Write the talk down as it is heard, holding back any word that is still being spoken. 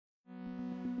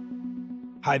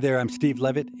Hi there, I'm Steve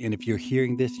Levitt, and if you're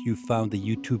hearing this, you found the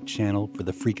YouTube channel for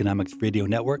the Freakonomics Radio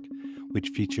Network, which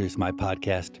features my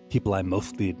podcast, People I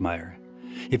Mostly Admire.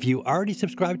 If you already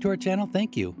subscribed to our channel,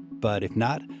 thank you. But if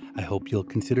not, I hope you'll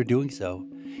consider doing so.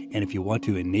 And if you want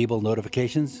to enable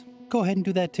notifications, go ahead and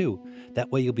do that too.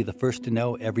 That way you'll be the first to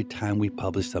know every time we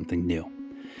publish something new.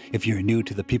 If you're new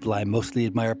to the People I Mostly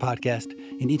Admire podcast,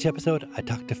 in each episode, I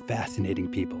talk to fascinating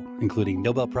people, including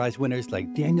Nobel Prize winners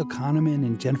like Daniel Kahneman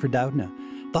and Jennifer Doudna,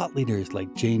 thought leaders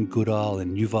like Jane Goodall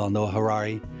and Yuval Noah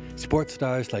Harari, sports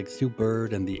stars like Sue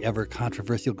Bird and the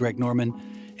ever-controversial Greg Norman,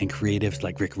 and creatives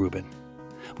like Rick Rubin.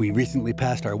 We recently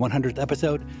passed our 100th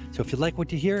episode, so if you like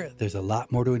what you hear, there's a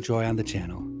lot more to enjoy on the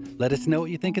channel. Let us know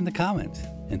what you think in the comments,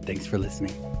 and thanks for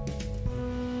listening.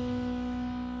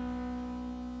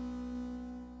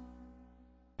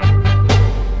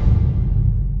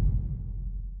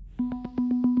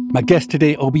 My guest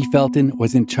today, Obi Felten,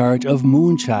 was in charge of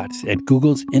Moonshots at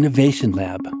Google's Innovation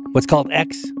Lab, what's called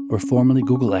X, or formerly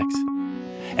Google X.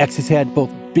 X has had both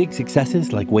big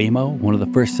successes like Waymo, one of the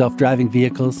first self-driving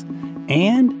vehicles,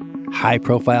 and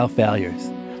high-profile failures,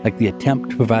 like the attempt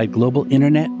to provide global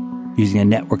internet using a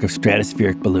network of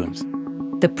stratospheric balloons.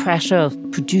 The pressure of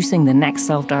producing the next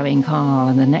self-driving car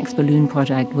and the next balloon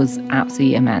project was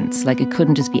absolutely immense. Like, it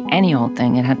couldn't just be any old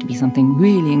thing. It had to be something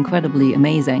really incredibly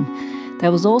amazing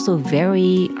that was also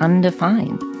very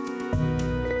undefined.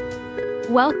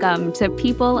 Welcome to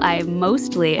People I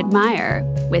Mostly Admire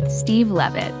with Steve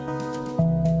Levitt.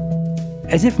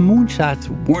 As if moonshots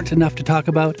weren't enough to talk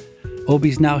about,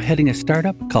 Obi's now heading a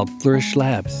startup called Flourish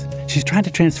Labs. She's trying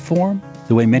to transform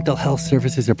the way mental health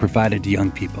services are provided to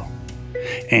young people.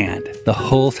 And the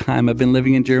whole time I've been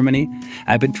living in Germany,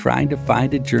 I've been trying to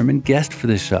find a German guest for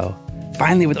the show.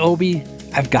 Finally, with Obi,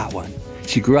 I've got one.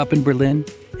 She grew up in Berlin,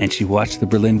 and she watched the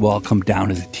Berlin Wall come down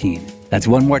as a teen. That's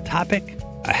one more topic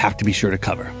I have to be sure to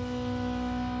cover.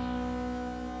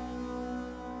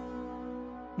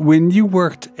 When you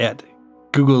worked at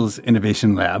Google's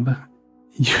Innovation Lab,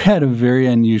 you had a very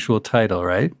unusual title,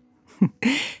 right?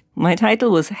 My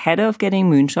title was Head of Getting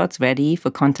Moonshots Ready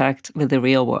for Contact with the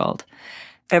Real World.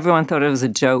 Everyone thought it was a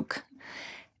joke.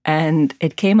 And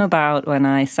it came about when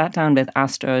I sat down with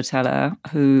Astro Teller,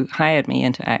 who hired me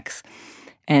into X.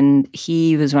 And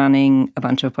he was running a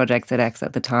bunch of projects at X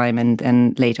at the time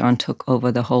and later on took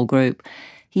over the whole group.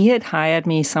 He had hired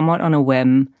me somewhat on a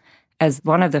whim as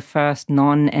one of the first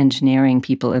non-engineering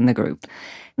people in the group.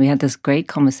 We had this great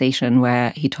conversation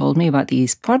where he told me about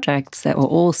these projects that were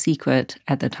all secret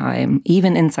at the time,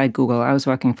 even inside Google. I was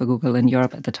working for Google in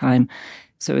Europe at the time.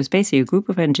 So it was basically a group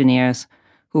of engineers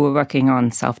who were working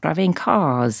on self-driving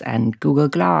cars and Google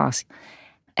Glass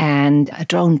and a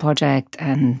drone project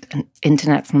and an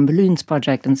Internet from Balloons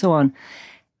project and so on.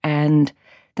 And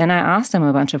then I asked him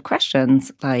a bunch of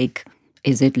questions like,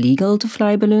 is it legal to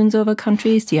fly balloons over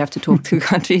countries? Do you have to talk to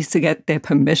countries to get their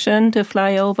permission to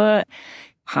fly over?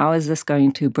 How is this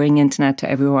going to bring internet to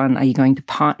everyone? Are you going to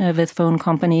partner with phone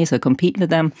companies or compete with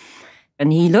them?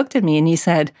 And he looked at me and he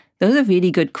said, those are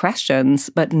really good questions,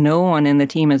 but no one in the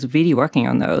team is really working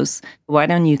on those. Why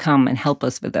don't you come and help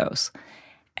us with those?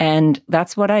 And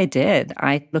that's what I did.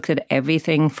 I looked at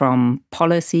everything from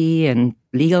policy and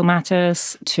legal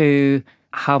matters to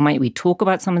how might we talk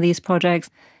about some of these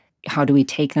projects? How do we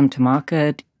take them to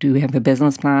market? Do we have a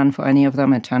business plan for any of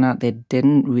them? It turned out they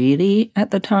didn't really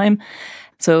at the time.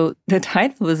 So the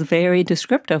title was very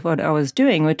descriptive of what I was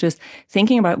doing, which is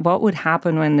thinking about what would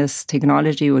happen when this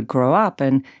technology would grow up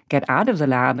and get out of the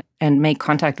lab and make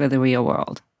contact with the real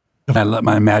world. I let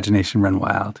my imagination run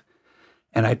wild.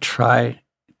 And I try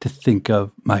to think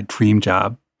of my dream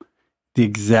job. The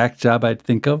exact job I'd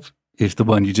think of is the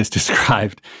one you just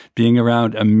described, being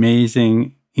around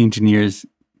amazing engineers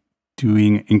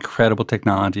doing incredible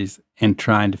technologies and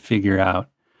trying to figure out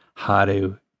how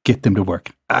to get them to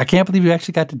work. I can't believe you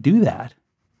actually got to do that.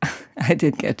 I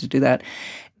did get to do that.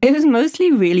 It was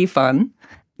mostly really fun.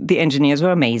 The engineers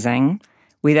were amazing.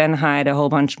 We then hired a whole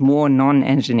bunch more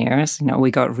non-engineers. You know, we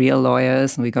got real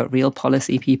lawyers and we got real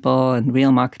policy people and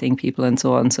real marketing people and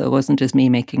so on. So it wasn't just me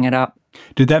making it up.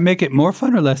 Did that make it more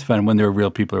fun or less fun when there were real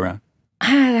people around?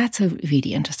 That's a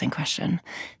really interesting question.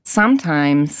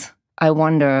 Sometimes I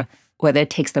wonder whether it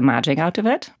takes the magic out of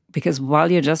it. Because while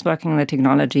you're just working on the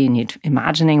technology and you're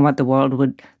imagining what the world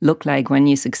would look like when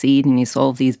you succeed and you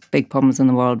solve these big problems in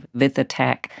the world with the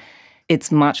tech,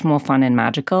 it's much more fun and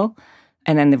magical.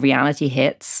 And then the reality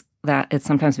hits that it's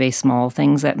sometimes very small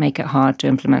things that make it hard to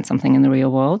implement something in the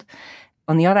real world.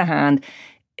 On the other hand,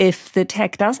 if the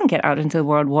tech doesn't get out into the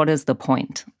world, what is the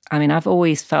point? I mean, I've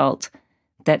always felt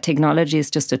that technology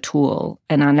is just a tool.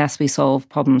 And unless we solve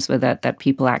problems with it that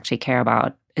people actually care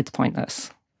about, it's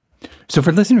pointless. So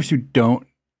for listeners who don't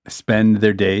spend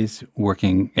their days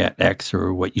working at X,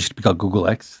 or what used to be called Google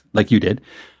X, like you did,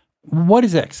 what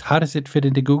is X? How does it fit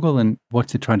into Google, and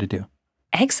what's it trying to do?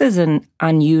 X is an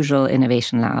unusual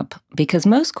innovation lab because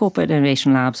most corporate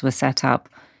innovation labs were set up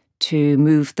to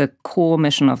move the core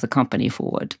mission of the company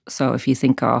forward. So if you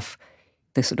think of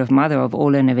the sort of mother of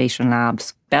all innovation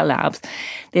labs, Bell Labs,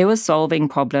 they were solving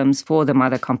problems for the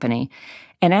mother company.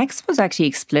 And X was actually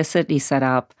explicitly set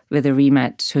up with a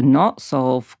remit to not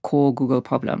solve core Google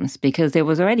problems because there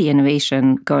was already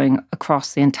innovation going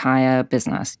across the entire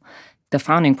business. The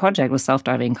founding project was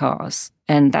self-driving cars.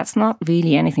 And that's not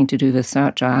really anything to do with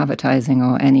search or advertising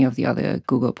or any of the other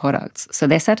Google products. So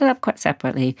they set it up quite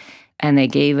separately, and they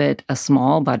gave it a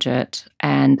small budget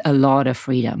and a lot of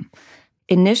freedom.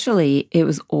 Initially, it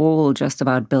was all just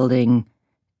about building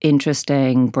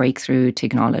interesting breakthrough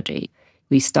technology.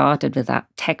 We started with that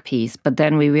tech piece, but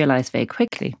then we realized very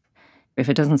quickly, if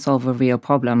it doesn't solve a real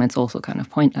problem, it's also kind of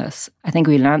pointless. I think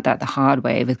we learned that the hard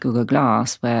way with Google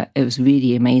Glass, where it was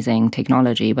really amazing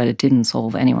technology, but it didn't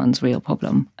solve anyone's real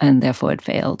problem, and therefore it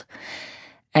failed.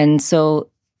 And so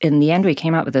in the end, we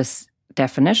came up with this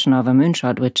definition of a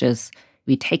moonshot, which is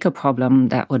we take a problem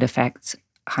that would affect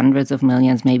hundreds of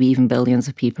millions, maybe even billions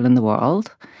of people in the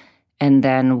world, and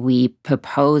then we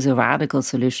propose a radical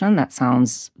solution that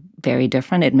sounds very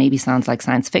different. It maybe sounds like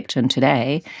science fiction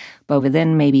today, but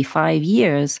within maybe 5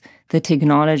 years, the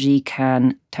technology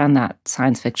can turn that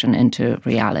science fiction into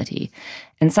reality.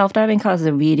 And self-driving cars is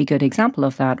a really good example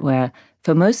of that, where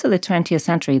for most of the 20th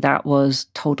century, that was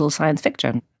total science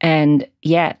fiction. And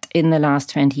yet, in the last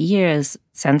 20 years,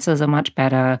 sensors are much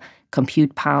better,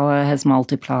 compute power has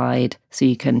multiplied, so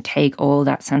you can take all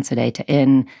that sensor data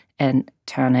in and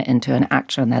turn it into an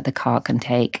action that the car can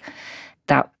take.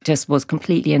 That just was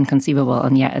completely inconceivable,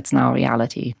 and yet it's now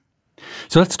reality.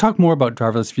 So let's talk more about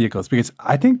driverless vehicles, because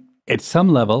I think at some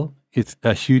level, it's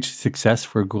a huge success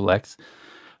for Google X.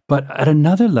 But at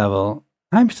another level,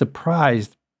 I'm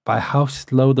surprised by how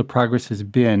slow the progress has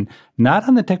been, not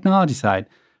on the technology side,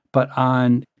 but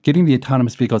on getting the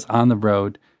autonomous vehicles on the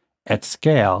road at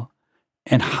scale,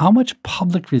 and how much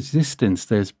public resistance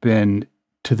there's been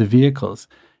to the vehicles.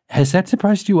 Has that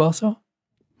surprised you also?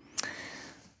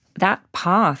 That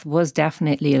path was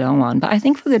definitely a long one, but I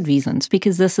think for good reasons,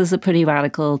 because this is a pretty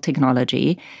radical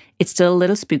technology. It's still a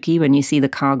little spooky when you see the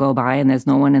car go by and there's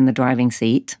no one in the driving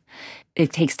seat.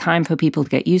 It takes time for people to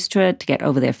get used to it, to get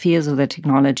over their fears of the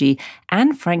technology,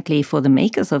 and frankly, for the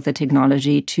makers of the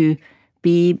technology to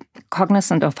be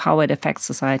cognizant of how it affects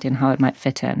society and how it might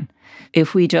fit in.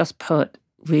 If we just put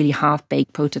really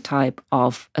half-baked prototype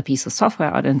of a piece of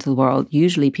software out into the world,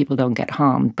 usually people don't get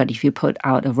harmed. But if you put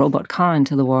out a robot car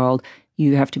into the world,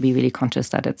 you have to be really conscious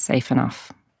that it's safe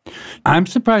enough. I'm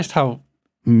surprised how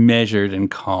measured and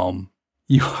calm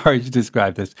you are to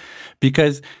describe this,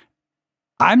 because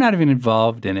I'm not even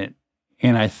involved in it.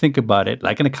 And I think about it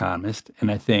like an economist, and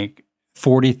I think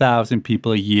 40,000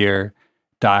 people a year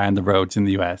die on the roads in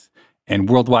the U.S. And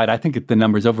worldwide, I think the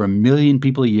number is over 1 million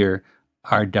people a year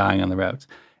are dying on the roads.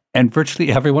 And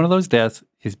virtually every one of those deaths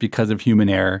is because of human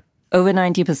error. Over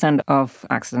 90% of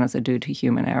accidents are due to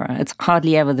human error. It's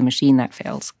hardly ever the machine that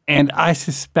fails. And I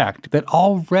suspect that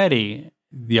already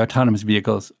the autonomous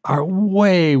vehicles are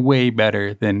way, way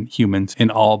better than humans in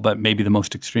all but maybe the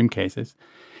most extreme cases.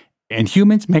 And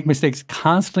humans make mistakes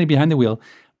constantly behind the wheel.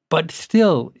 But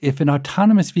still, if an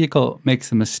autonomous vehicle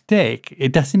makes a mistake,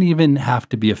 it doesn't even have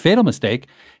to be a fatal mistake.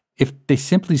 If they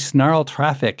simply snarl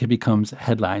traffic, it becomes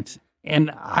headlines.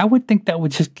 And I would think that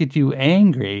would just get you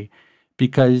angry,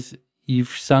 because you've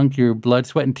sunk your blood,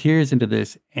 sweat, and tears into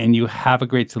this, and you have a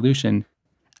great solution.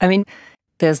 I mean,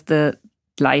 there's the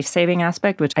life-saving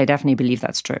aspect, which I definitely believe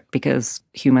that's true, because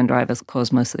human drivers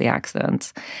cause most of the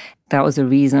accidents. That was the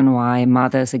reason why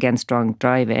Mothers Against Drunk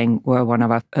Driving were one of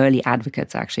our early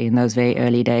advocates, actually, in those very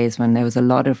early days when there was a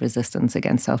lot of resistance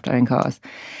against self-driving cars.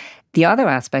 The other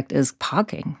aspect is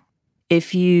parking.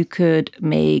 If you could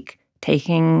make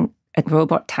taking a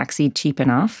robot taxi cheap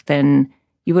enough, then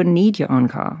you wouldn't need your own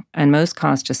car. And most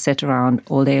cars just sit around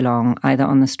all day long, either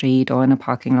on the street or in a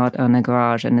parking lot or in a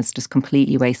garage, and it's just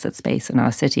completely wasted space in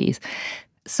our cities.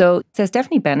 So there's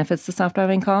definitely benefits to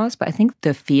self-driving cars, but I think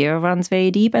the fear runs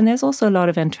very deep, and there's also a lot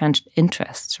of entrenched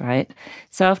interests, right?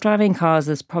 Self-driving cars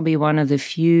is probably one of the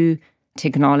few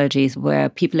technologies where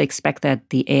people expect that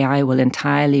the AI will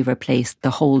entirely replace the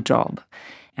whole job.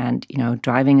 And,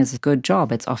 driving is a good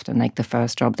job. It's often like the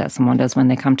first job that someone does when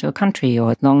they come to a country,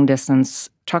 or long-distance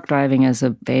truck driving is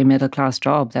a very middle-class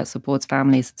job that supports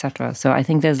families, etc. So I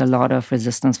think there's a lot of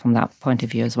resistance from that point of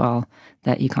view as well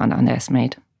that you can't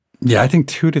underestimate. Yeah, I think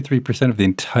 2 to 3% of the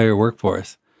entire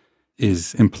workforce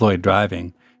is employed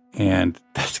driving, and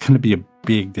that's going to be a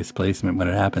big displacement when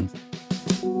it happens.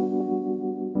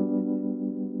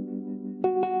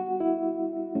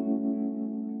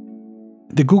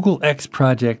 The Google X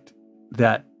project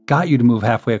that got you to move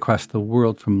halfway across the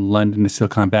world from London to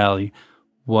Silicon Valley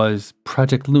was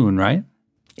Project Loon, right?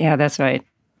 Yeah, that's right.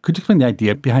 Could you explain the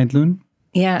idea behind Loon?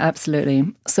 Yeah,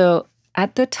 absolutely. So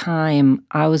at the time,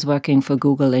 I was working for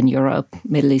Google in Europe,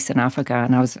 Middle East, and Africa,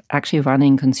 and I was actually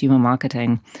running consumer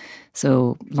marketing.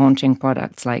 So launching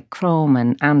products like Chrome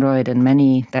and Android and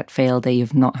many that failed that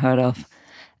you've not heard of.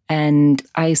 And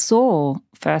I saw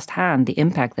firsthand the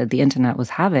impact that the internet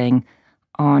was having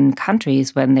on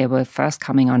countries when they were first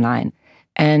coming online.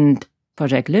 And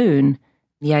Project Loon,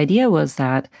 the idea was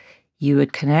that you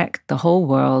would connect the whole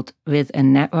world with a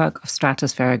network of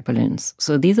stratospheric balloons.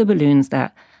 So these are balloons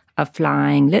that are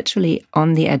flying literally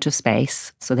on the edge of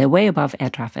space. So they're way above air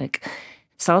traffic.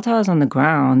 Cell towers on the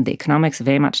ground, the economics are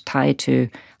very much tied to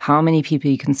how many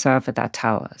people you can serve at that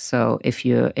tower. So if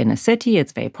you're in a city,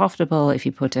 it's very profitable. If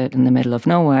you put it in the middle of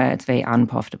nowhere, it's very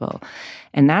unprofitable.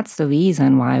 And that's the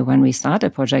reason why when we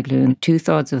started Project Loon,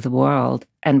 2/3 of the world,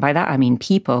 and by that I mean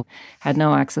people, had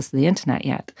no access to the internet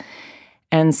yet.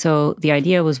 And so the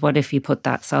idea was, what if you put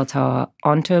that cell tower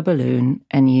onto a balloon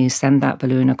and you send that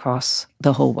balloon across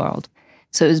the whole world?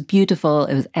 So it was beautiful.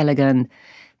 It was elegant.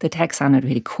 The tech sounded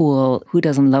really cool. Who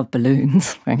doesn't love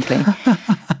balloons, frankly?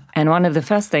 And one of the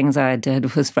first things I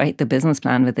did was write the business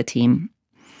plan with the team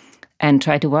and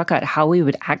try to work out how we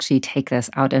would actually take this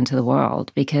out into the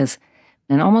world. Because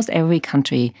in almost every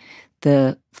country,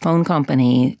 the phone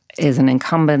company is an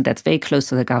incumbent that's very close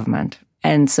to the government.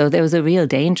 And so there was a real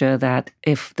danger that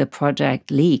if the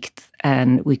project leaked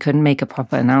and we couldn't make a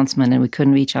proper announcement and we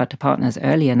couldn't reach out to partners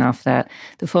early enough, that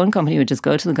the phone company would just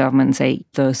go to the government and say,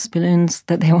 those balloons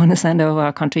that they want to send over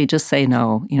our country, just say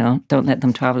no, don't let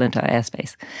them travel into our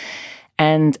airspace.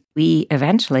 And we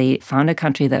eventually found a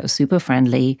country that was super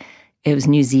friendly. It was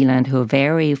New Zealand, who were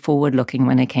very forward-looking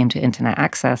when it came to internet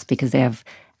access because they have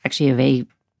actually a very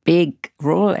big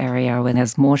rural area where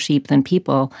there's more sheep than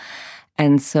people.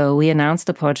 And so we announced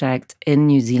the project in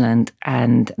New Zealand,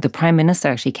 and the Prime Minister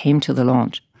actually came to the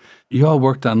launch. You all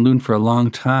worked on Loon for a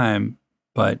long time,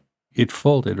 but it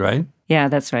folded, right? Yeah,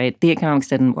 that's right. The economics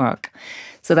didn't work.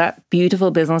 So that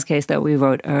beautiful business case that we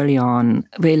wrote early on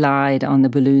relied on the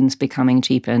balloons becoming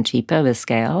cheaper and cheaper with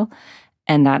scale,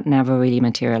 and that never really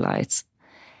materialized.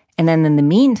 And then in the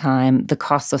meantime, the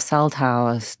cost of cell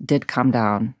towers did come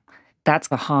down. That's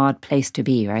a hard place to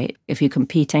be, right? If you're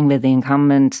competing with the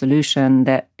incumbent solution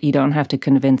that you don't have to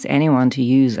convince anyone to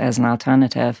use as an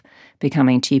alternative,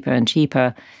 becoming cheaper and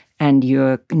cheaper, and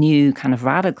your new kind of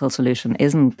radical solution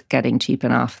isn't getting cheap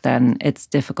enough, then it's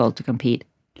difficult to compete.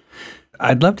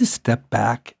 I'd love to step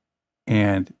back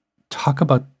and talk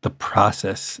about the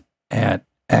process at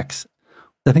X.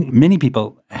 I think many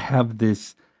people have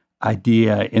this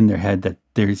idea in their head that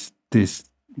there's this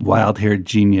wild-haired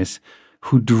genius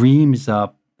who dreams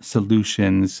up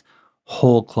solutions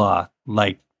whole cloth,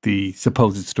 like the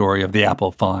supposed story of the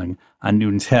apple falling on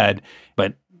Newton's head.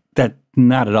 But that's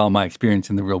not at all my experience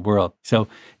in the real world. So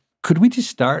could we just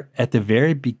start at the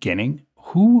very beginning?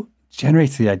 Who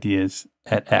generates the ideas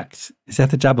at X? Is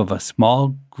that the job of a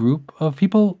small group of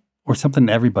people or something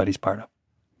everybody's part of?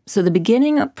 So the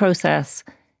beginning process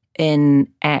in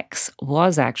X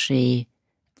was actually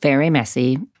very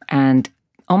messy and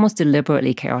almost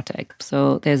deliberately chaotic.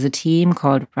 So there's a team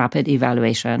called Rapid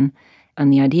Evaluation,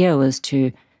 and the idea was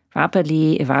to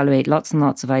rapidly evaluate lots and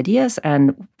lots of ideas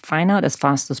and find out as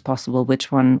fast as possible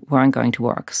which one weren't going to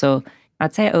work. So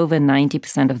I'd say over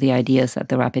 90% of the ideas that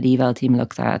the Rapid Eval team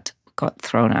looked at got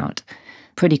thrown out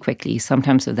pretty quickly,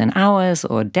 sometimes within hours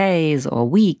or days or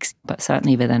weeks, but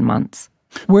certainly within months.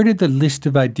 Where did the list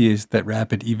of ideas that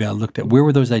Rapid Eval looked at, where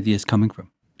were those ideas coming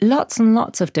from? Lots and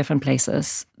lots of different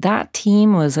places. That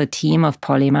team was a team of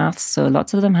polymaths, so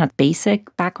lots of them had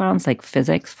basic backgrounds like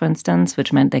physics, for instance,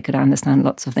 which meant they could understand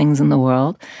lots of things in the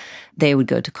world. They would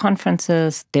go to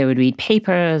conferences, they would read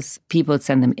papers, people would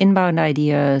send them inbound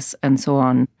ideas, and so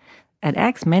on. At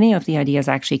X, many of the ideas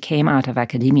actually came out of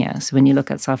academia. So when you look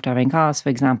at self-driving cars, for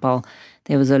example,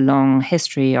 there was a long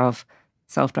history of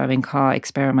self-driving car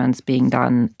experiments being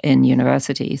done in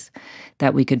universities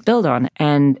that we could build on.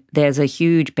 And there's a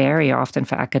huge barrier often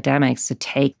for academics to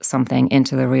take something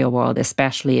into the real world,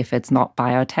 especially if it's not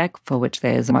biotech, for which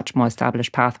there's much more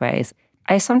established pathways.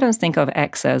 I sometimes think of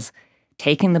X as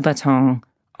taking the baton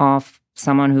off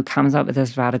someone who comes up with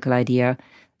this radical idea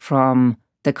from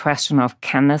the question of,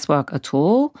 can this work at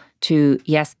all, to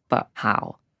yes, but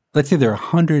how? Let's say there are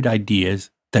 100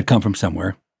 ideas that come from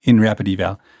somewhere in Rapid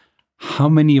Eval. How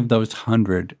many of those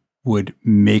 100 would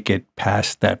make it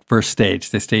past that first stage,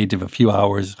 the stage of a few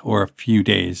hours or a few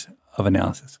days of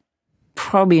analysis?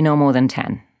 Probably no more than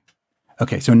 10.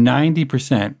 Okay, so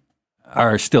 90%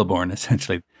 are stillborn,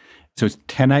 essentially. So it's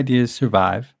 10 ideas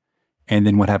survive, and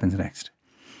then what happens next?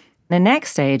 The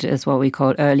next stage is what we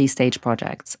call early stage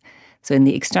projects. So in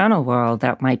the external world,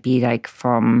 that might be like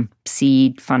from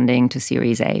seed funding to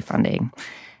Series A funding.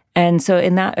 And so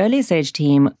in that early stage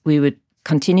team, we would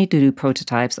continue to do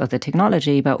prototypes of the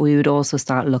technology, but we would also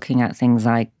start looking at things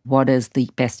like what is the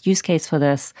best use case for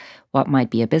this? What might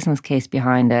be a business case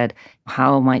behind it?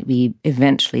 How might we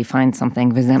eventually find something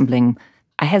resembling,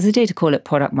 I hesitate to call it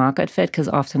product market fit because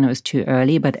often it was too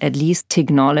early, but at least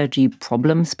technology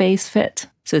problem space fit.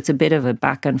 So it's a bit of a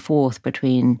back and forth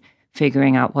between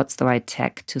figuring out what's the right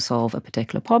tech to solve a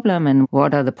particular problem and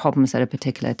what are the problems that a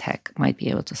particular tech might be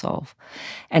able to solve.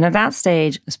 And at that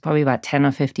stage, it's probably about 10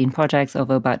 or 15 projects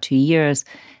over about 2 years,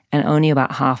 and only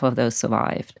about half of those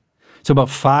survived. So about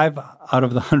 5 out of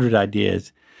the 100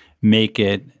 ideas make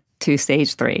it to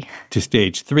stage 3. To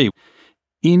stage 3.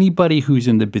 Anybody who's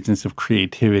in the business of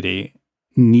creativity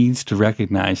needs to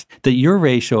recognize that your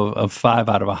ratio of 5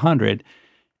 out of 100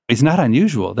 is not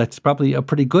unusual. That's probably a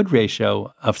pretty good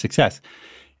ratio of success.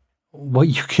 What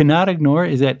you cannot ignore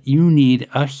is that you need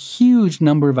a huge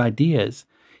number of ideas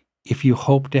if you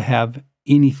hope to have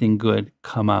anything good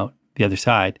come out the other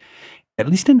side. At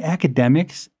least in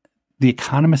academics, the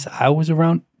economists I was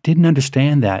around didn't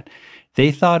understand that.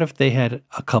 They thought if they had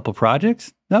a couple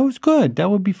projects, that was good.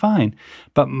 That would be fine.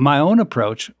 But my own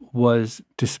approach was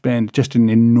to spend just an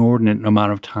inordinate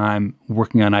amount of time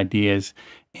working on ideas.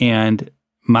 And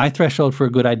my threshold for a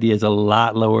good idea is a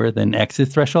lot lower than X's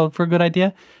threshold for a good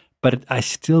idea, but I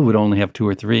still would only have 2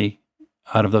 or 3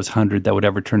 out of those 100 that would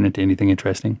ever turn into anything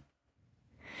interesting.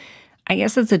 I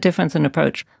guess it's a difference in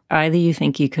approach. Either you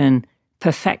think you can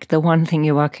perfect the one thing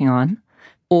you're working on,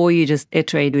 or you just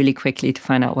iterate really quickly to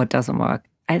find out what doesn't work.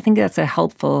 I think that's a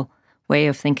helpful way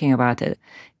of thinking about it.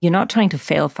 You're not trying to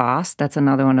fail fast. That's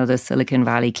another one of those Silicon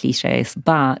Valley cliches,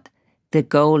 but the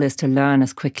goal is to learn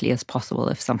as quickly as possible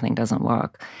if something doesn't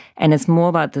work. And it's more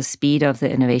about the speed of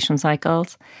the innovation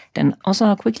cycles and also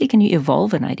how quickly can you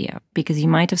evolve an idea, because you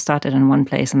might have started in one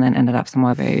place and then ended up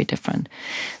somewhere very different.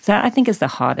 So that I think is the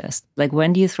hardest. Like,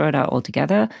 when do you throw it out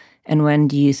altogether? And when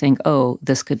do you think, oh,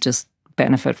 this could just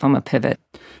benefit from a pivot?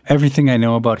 Everything I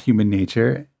know about human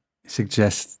nature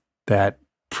suggests that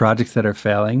projects that are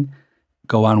failing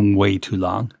go on way too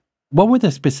long. What were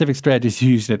the specific strategies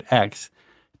you used at X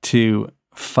to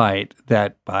fight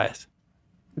that bias?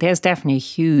 There's definitely a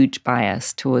huge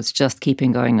bias towards just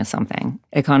keeping going with something.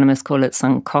 Economists call it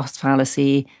sunk cost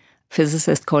fallacy.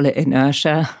 Physicists call it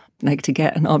inertia. Like, to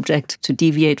get an object to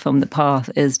deviate from the path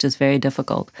is just very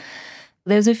difficult.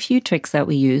 There's a few tricks that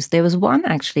we use. There was one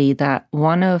actually that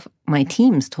one of my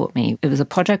teams taught me. It was a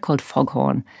project called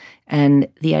Foghorn. And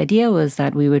the idea was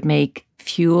that we would make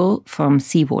fuel from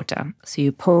seawater. So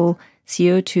you pull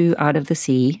CO2 out of the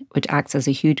sea, which acts as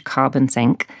a huge carbon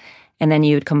sink, and then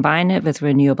you would combine it with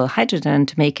renewable hydrogen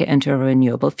to make it into a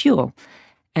renewable fuel.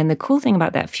 And the cool thing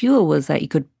about that fuel was that you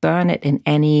could burn it in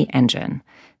any engine.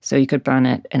 So you could burn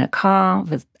it in a car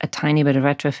with a tiny bit of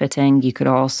retrofitting. You could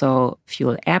also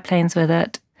fuel airplanes with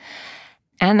it.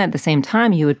 And at the same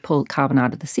time, you would pull carbon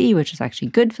out of the sea, which is actually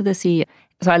good for the sea.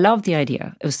 So I loved the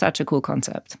idea. It was such a cool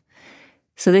concept.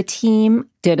 So the team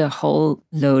did a whole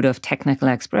load of technical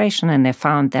exploration, and they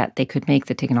found that they could make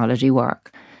the technology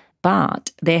work.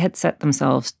 But they had set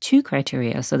themselves 2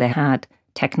 criteria. So they had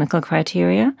technical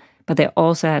criteria, but they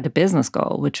also had a business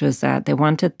goal, which was that they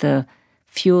wanted the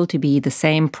fuel to be the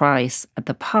same price at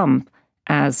the pump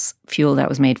as fuel that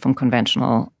was made from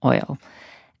conventional oil.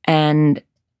 And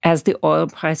as the oil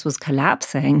price was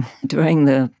collapsing during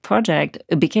the project,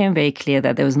 it became very clear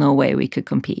that there was no way we could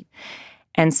compete.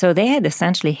 And so they had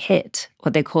essentially hit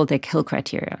what they called their kill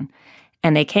criterion.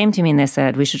 And they came to me and they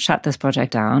said, we should shut this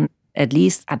project down. At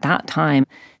least at that time,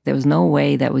 there was no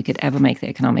way that we could ever make the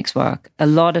economics work. A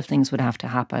lot of things would have to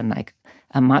happen, like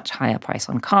a much higher price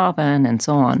on carbon and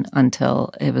so on,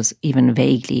 until it was even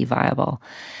vaguely viable.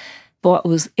 But what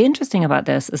was interesting about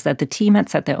this is that the team had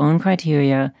set their own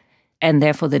criteria, and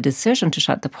therefore the decision to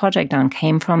shut the project down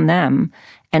came from them.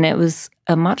 And it was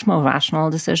a much more rational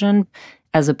decision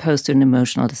as opposed to an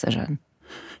emotional decision.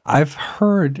 I've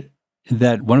heard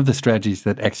that one of the strategies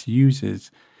that X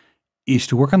uses is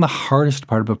to work on the hardest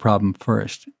part of a problem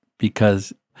first,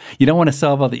 because you don't want to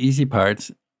solve all the easy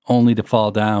parts only to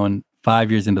fall down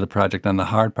 5 years into the project on the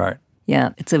hard part. Yeah,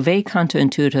 it's a very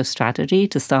counterintuitive strategy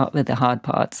to start with the hard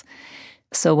parts.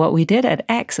 So what we did at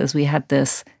X is we had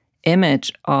this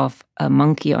image of a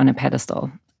monkey on a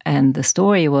pedestal. And the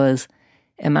story was,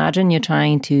 Imagine you're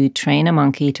trying to train a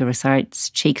monkey to recite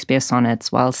Shakespeare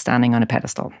sonnets while standing on a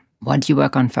pedestal. What do you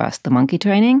work on first, the monkey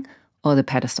training or the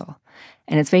pedestal?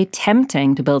 And it's very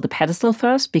tempting to build the pedestal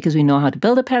first because we know how to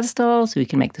build a pedestal, so we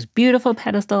can make this beautiful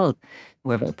pedestal.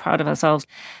 We're very proud of ourselves.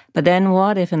 But then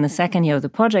what if in the second year of the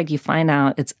project you find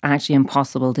out it's actually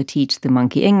impossible to teach the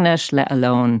monkey English, let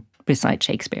alone recite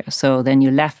Shakespeare? So then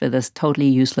you're left with this totally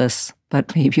useless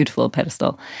but very beautiful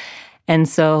pedestal. And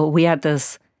so we had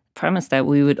this premise that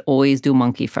we would always do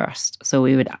monkey first. So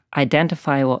we would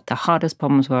identify what the hardest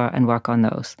problems were and work on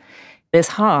those. It's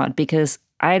hard because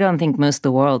I don't think most of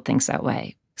the world thinks that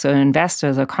way. So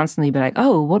investors are constantly be like,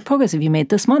 oh, what progress have you made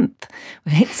this month?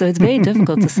 Right? So it's very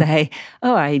difficult to say,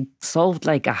 oh, I solved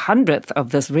like 100th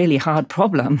of this really hard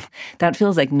problem. That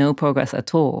feels like no progress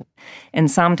at all.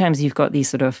 And sometimes you've got these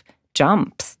sort of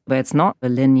jumps where it's not a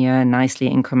linear, nicely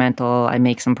incremental, I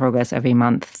make some progress every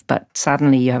month, but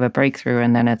suddenly you have a breakthrough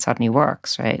and then it suddenly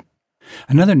works, right?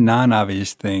 Another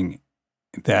non-obvious thing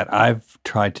that I've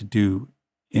tried to do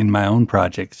in my own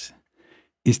projects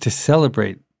is to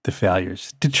celebrate the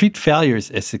failures, to treat failures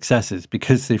as successes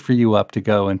because they free you up to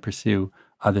go and pursue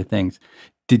other things.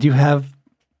 Did you have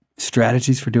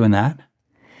strategies for doing that?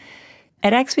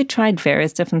 At X, we tried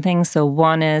various different things. So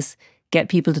one is get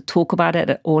people to talk about it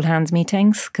at all hands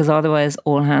meetings, because otherwise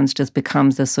all hands just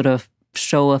becomes this sort of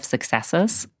show of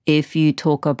successes. If you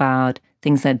talk about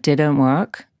things that didn't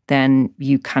work, then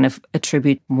you kind of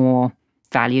attribute more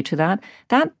value to that.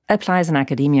 That applies in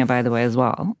academia, by the way, as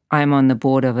well. I'm on the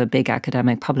board of a big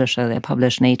academic publisher. They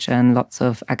publish Nature and lots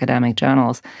of academic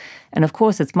journals. And of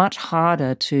course, it's much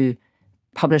harder to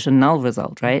publish a null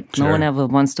result, right? Sure. No one ever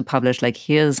wants to publish like,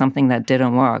 here's something that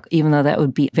didn't work, even though that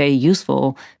would be very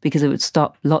useful because it would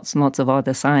stop lots and lots of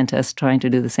other scientists trying to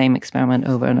do the same experiment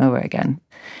over and over again.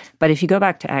 But if you go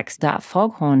back to X, that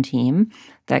Foghorn team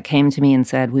that came to me and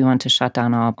said, we want to shut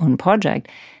down our own project,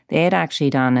 they had actually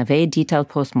done a very detailed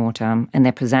postmortem and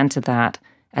they presented that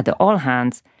at the all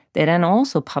hands. They then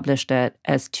also published it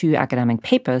as 2 academic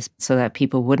papers so that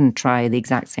people wouldn't try the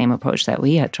exact same approach that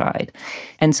we had tried.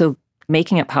 And so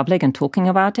making it public and talking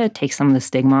about it takes some of the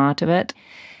stigma out of it.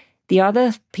 The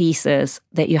other piece is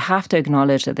that you have to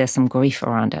acknowledge that there's some grief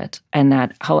around it and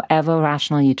that however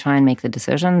rational you try and make the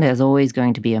decision, there's always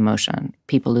going to be emotion.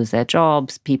 People lose their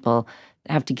jobs, people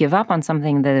have to give up on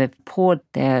something that they've poured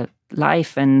their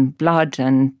life and blood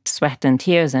and sweat and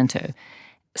tears into.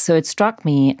 So it struck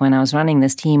me when I was running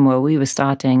this team where we were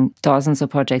starting dozens of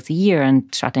projects a year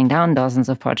and shutting down dozens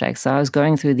of projects. So I was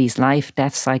going through these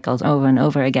life-death cycles over and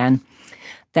over again,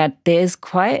 that there's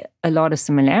quite a lot of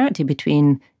similarity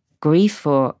between grief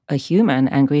for a human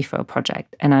and grief for a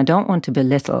project. And I don't want to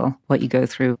belittle what you go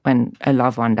through when a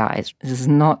loved one dies. This is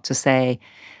not to say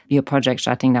your project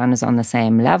shutting down is on the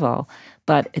same level,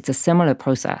 but it's a similar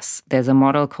process. There's a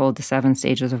model called the 7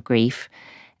 stages of grief.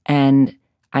 And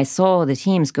I saw the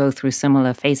teams go through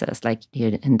similar phases, like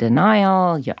you're in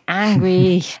denial, you're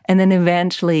angry, and then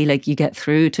eventually like you get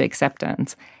through to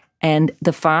acceptance. And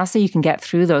the faster you can get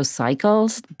through those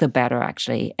cycles, the better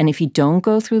actually. And if you don't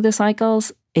go through the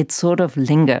cycles, it sort of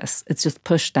lingers. It's just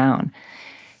pushed down.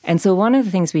 And so one of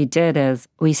the things we did is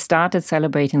we started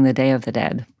celebrating the Day of the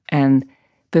Dead. And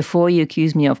before you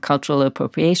accuse me of cultural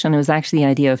appropriation, it was actually the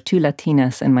idea of 2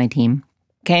 Latinas in my team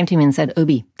came to me and said,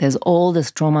 Obi, there's all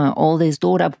this trauma, all this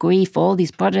stored up grief, all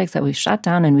these projects that we've shut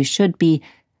down, and we should be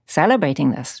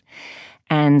celebrating this.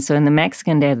 And so in the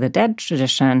Mexican Day of the Dead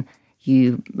tradition,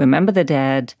 you remember the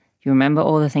dead, you remember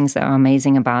all the things that are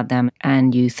amazing about them,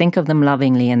 and you think of them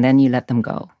lovingly, and then you let them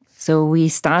go. So we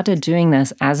started doing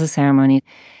this as a ceremony,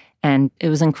 and it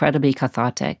was incredibly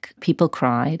cathartic. People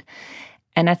cried.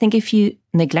 And I think if you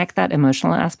neglect that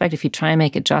emotional aspect, if you try and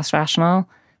make it just rational,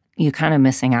 you're kind of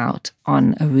missing out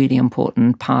on a really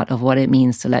important part of what it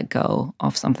means to let go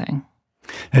of something.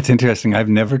 That's interesting. I've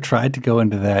never tried to go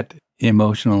into that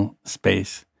emotional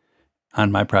space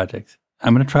on my projects.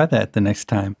 I'm going to try that the next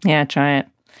time. Yeah, try it.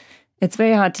 It's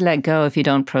very hard to let go if you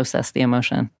don't process the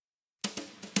emotion.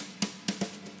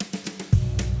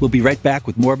 We'll be right back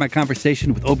with more of my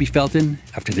conversation with Obi Felten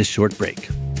after this short break.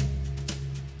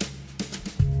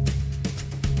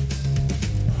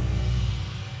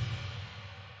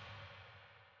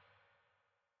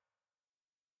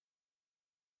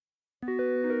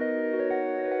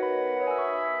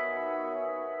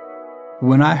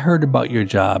 When I heard about your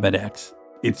job at X,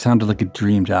 it sounded like a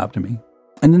dream job to me.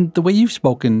 And then the way you've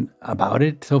spoken about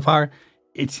it so far,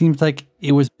 it seems like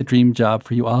it was a dream job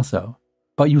for you also.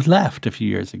 But you left a few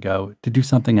years ago to do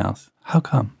something else. How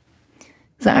come?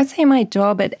 So I'd say my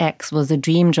job at X was a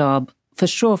dream job for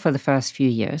sure for the first few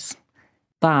years.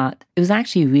 But it was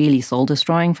actually really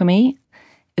soul-destroying for me.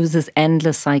 it was this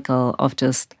endless cycle of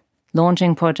just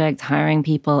launching projects, hiring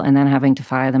people, and then having to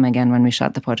fire them again when we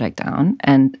shut the project down.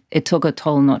 And it took a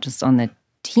toll not just on the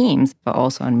teams, but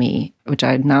also on me, which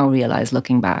I now realize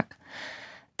looking back.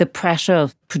 The pressure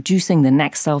of producing the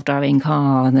next self-driving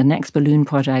car and the next balloon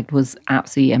project was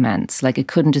absolutely immense. Like, it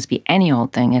couldn't just be any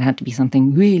old thing. It had to be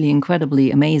something really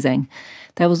incredibly amazing.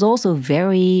 That was also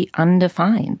very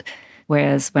undefined.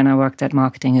 Whereas when I worked at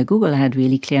marketing at Google, I had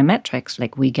really clear metrics.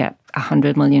 Like, we get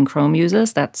 100 million Chrome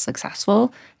users, that's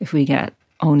successful. If we get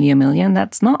only 1 million,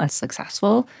 that's not as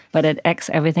successful. But at X,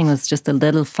 everything was just a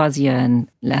little fuzzier and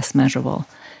less measurable.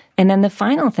 And then the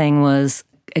final thing was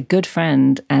a good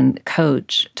friend and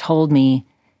coach told me,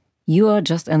 you are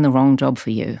just in the wrong job for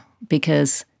you,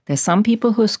 because there's some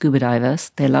people who are scuba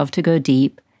divers, they love to go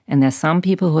deep, and there's some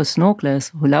people who are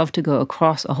snorkelers who love to go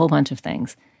across a whole bunch of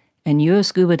things. And you're a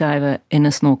scuba diver in a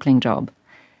snorkeling job.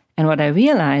 And what I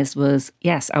realized was,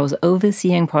 yes, I was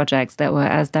overseeing projects that were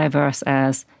as diverse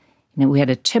as, we had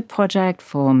a chip project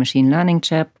for a machine learning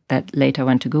chip that later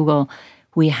went to Google.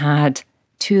 We had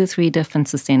 2 or 3 different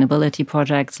sustainability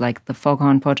projects, like the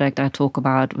Foghorn project I talk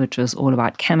about, which was all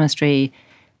about chemistry.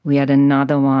 We had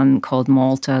another one called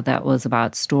Malta that was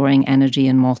about storing energy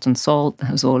in molten salt.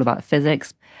 That was all about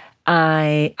physics.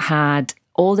 I had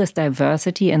all this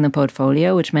diversity in the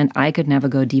portfolio, which meant I could never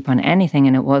go deep on anything,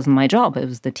 and it wasn't my job. It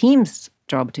was the team's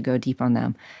job to go deep on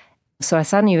them. So I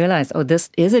suddenly realized, this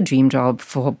is a dream job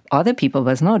for other people,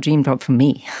 but it's not a dream job for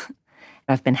me.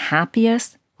 I've been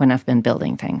happiest when I've been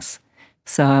building things.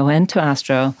 So I went to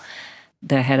Astro,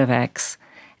 the head of X,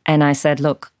 and I said,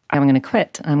 look, I'm going to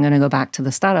quit. I'm going to go back to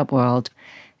the startup world.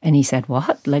 And he said,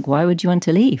 what? Like, why would you want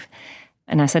to leave?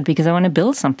 And I said, because I want to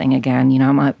build something again.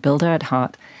 I'm a builder at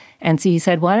heart. And so he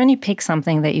said, why don't you pick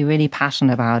something that you're really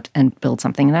passionate about and build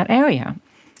something in that area?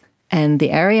 And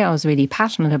the area I was really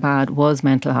passionate about was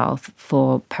mental health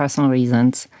for personal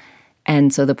reasons.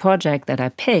 And so the project that I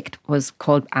picked was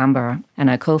called Amber,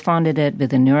 and I co-founded it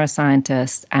with a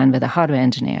neuroscientist and with a hardware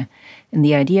engineer. And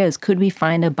the idea is, could we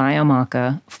find a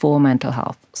biomarker for mental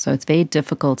health? So it's very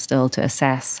difficult still to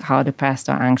assess how depressed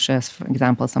or anxious, for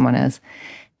example, someone is.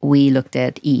 We looked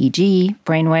at EEG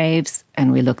brainwaves,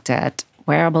 and we looked at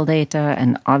wearable data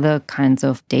and other kinds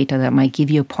of data that might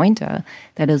give you a pointer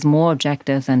that is more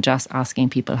objective than just asking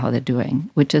people how they're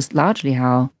doing, which is largely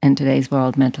how, in today's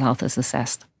world, mental health is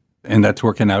assessed. And that's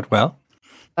working out well?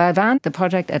 I ran the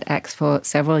project at X for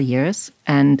several years,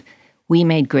 and we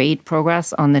made great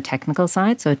progress on the technical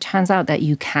side. So it turns out that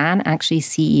you can actually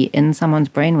see in someone's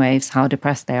brainwaves how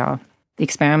depressed they are. The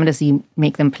experiment is you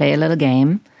make them play a little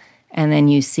game, and then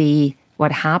you see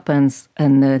what happens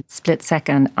in the split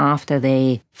second after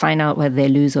they find out whether they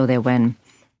lose or they win.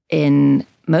 In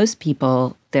most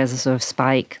people, there's a sort of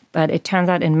spike, but it turns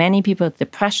out in many people with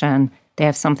depression, they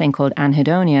have something called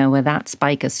anhedonia, where that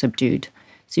spike is subdued.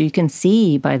 So you can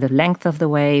see by the length of the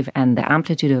wave and the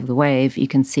amplitude of the wave, you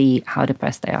can see how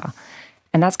depressed they are.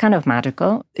 And that's kind of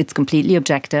magical. It's completely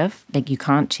objective, like you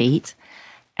can't cheat.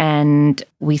 And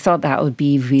we thought that would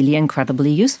be really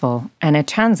incredibly useful. And it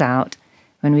turns out,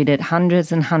 when we did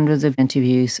hundreds and hundreds of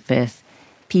interviews with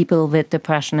people with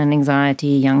depression and anxiety,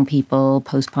 young people,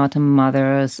 postpartum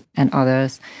mothers, and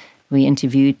others, we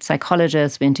interviewed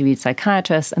psychologists, we interviewed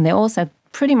psychiatrists, and they all said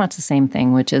pretty much the same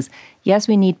thing, which is, yes,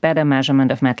 we need better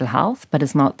measurement of mental health, but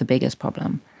it's not the biggest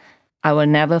problem. I will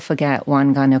never forget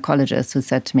one gynecologist who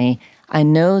said to me, I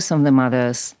know some of the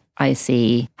mothers I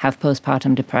see have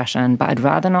postpartum depression, but I'd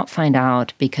rather not find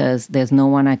out because there's no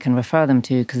one I can refer them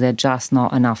to because there are just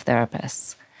not enough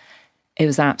therapists. It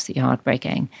was absolutely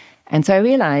heartbreaking. And so I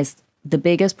realized the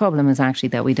biggest problem is actually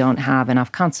that we don't have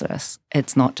enough counselors.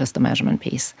 It's not just the measurement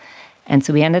piece. And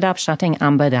so we ended up shutting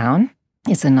Amber down.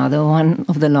 It's another one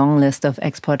of the long list of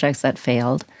X projects that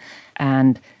failed.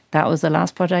 And that was the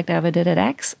last project I ever did at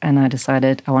X. And I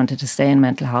decided I wanted to stay in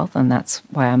mental health, and that's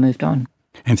why I moved on.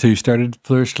 And so you started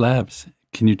Flourish Labs.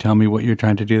 Can you tell me what you're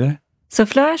trying to do there? So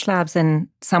Flourish Labs in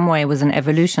some way was an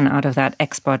evolution out of that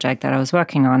X project that I was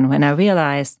working on, when I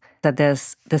realized that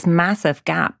there's this massive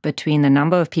gap between the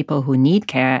number of people who need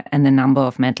care and the number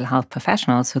of mental health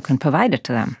professionals who can provide it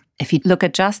to them. If you look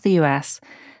at just the US,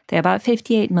 there are about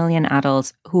 58 million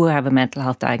adults who have a mental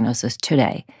health diagnosis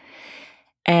today.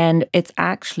 And it's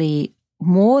actually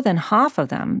more than half of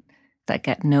them that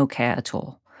get no care at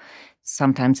all.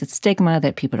 Sometimes it's stigma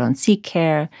that people don't seek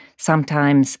care.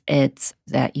 Sometimes it's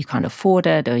that you can't afford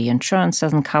it or your insurance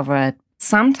doesn't cover it.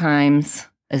 Sometimes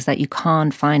is that you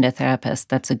can't find a therapist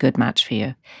that's a good match for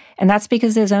you. And that's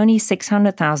because there's only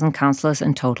 600,000 counselors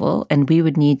in total, and we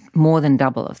would need more than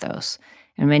double of those.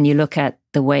 And when you look at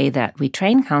the way that we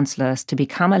train counselors, to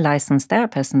become a licensed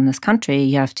therapist in this country,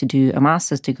 you have to do a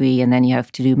master's degree, and then you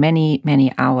have to do many,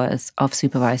 many hours of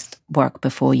supervised work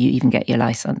before you even get your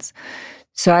license.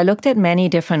 So I looked at many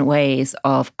different ways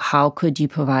of how could you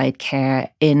provide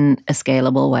care in a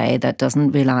scalable way that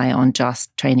doesn't rely on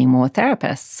just training more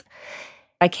therapists.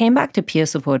 I came back to peer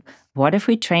support. What if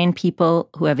we train people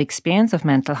who have experience of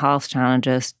mental health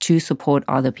challenges to support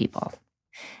other people?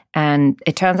 And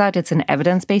it turns out it's an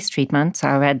evidence-based treatment. So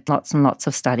I read lots and lots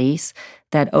of studies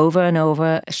that over and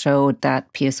over showed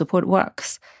that peer support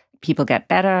works. People get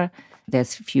better.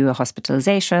 There's fewer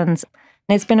hospitalizations.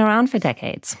 And it's been around for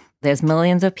decades. There's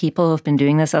millions of people who've been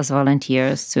doing this as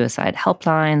volunteers. Suicide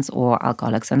helplines or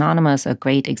Alcoholics Anonymous are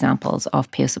great examples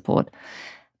of peer support.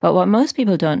 But what most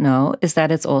people don't know is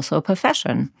that it's also a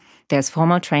profession. There's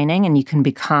formal training, and you can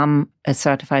become a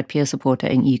certified peer supporter,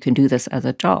 and you can do this as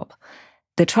a job.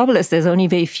 The trouble is there's only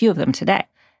very few of them today,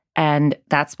 and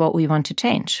that's what we want to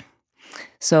change.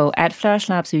 So at Flourish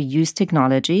Labs, we use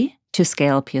technology to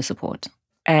scale peer support,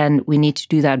 and we need to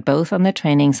do that both on the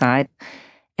training side,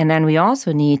 and then we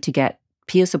also need to get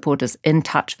peer supporters in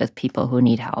touch with people who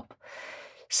need help.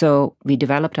 So we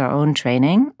developed our own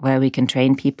training where we can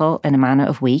train people in a matter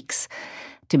of weeks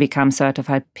to become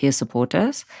certified peer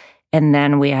supporters. And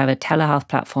then we have a telehealth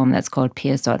platform that's called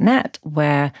peers.net,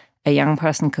 where a young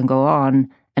person can go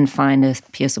on and find a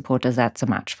peer supporter that's a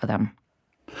match for them.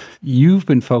 You've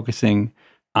been focusing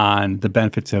on the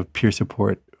benefits of peer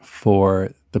support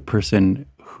for the person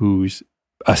who's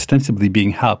ostensibly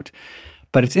being helped.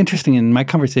 But it's interesting, in my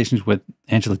conversations with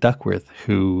Angela Duckworth,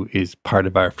 who is part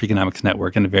of our Freakonomics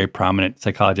network and a very prominent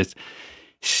psychologist,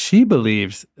 she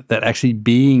believes that actually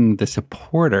being the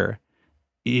supporter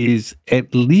is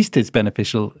at least as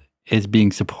beneficial as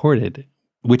being supported,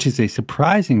 which is a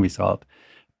surprising result,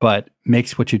 but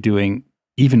makes what you're doing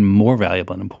even more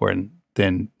valuable and important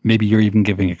than maybe you're even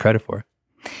giving it credit for.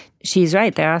 She's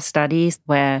right. There are studies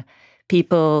where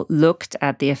people looked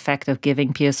at the effect of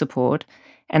giving peer support,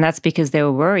 and that's because they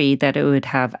were worried that it would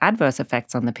have adverse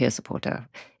effects on the peer supporter.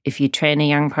 If you train a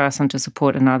young person to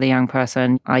support another young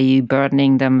person, are you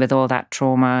burdening them with all that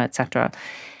trauma, etc.?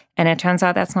 And it turns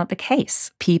out that's not the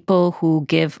case. People who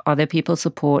give other people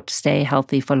support stay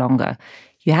healthy for longer.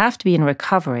 You have to be in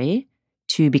recovery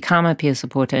to become a peer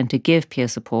supporter and to give peer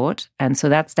support. And so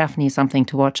that's definitely something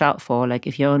to watch out for. Like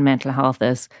if your own mental health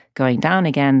is going down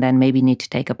again, then maybe you need to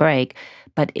take a break.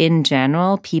 But in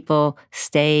general, people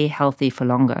stay healthy for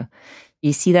longer.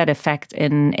 You see that effect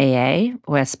in AA,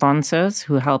 where sponsors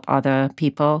who help other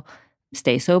people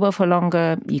stay sober for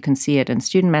longer. You can see it in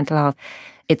student mental health.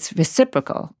 It's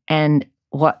reciprocal. And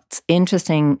what's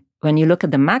interesting when you look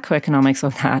at the macroeconomics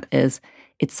of that is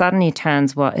it suddenly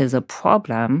turns what is a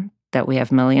problem, that we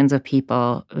have millions of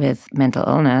people with mental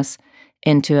illness,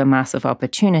 into a massive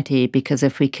opportunity, because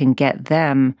if we can get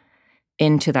them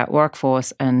into that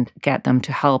workforce and get them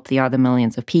to help the other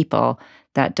millions of people,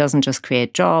 that doesn't just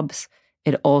create jobs,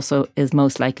 it also is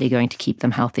most likely going to keep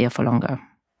them healthier for longer.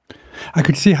 I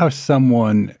could see how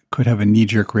someone could have a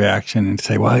knee-jerk reaction and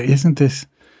say, well, isn't this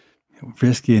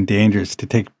risky and dangerous to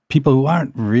take people who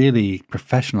aren't really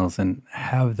professionals and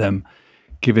have them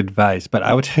give advice? But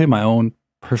I would say my own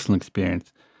personal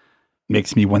experience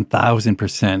makes me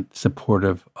 1,000%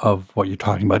 supportive of what you're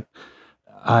talking about.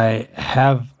 I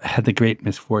have had the great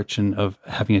misfortune of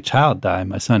having a child die,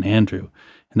 my son Andrew,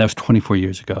 and that was 24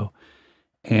 years ago.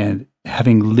 And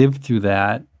having lived through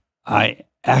that, I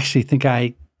actually think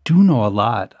I do know a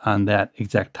lot on that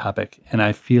exact topic. And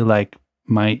I feel like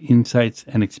my insights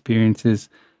and experiences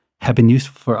have been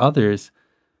useful for others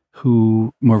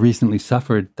who more recently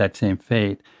suffered that same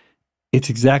fate. It's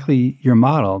exactly your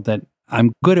model, that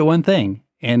I'm good at one thing,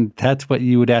 and that's what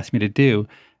you would ask me to do,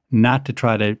 not to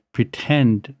try to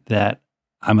pretend that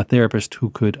I'm a therapist who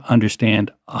could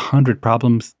understand 100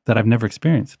 problems that I've never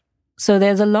experienced. So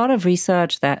there's a lot of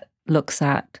research that looks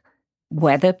at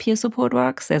whether peer support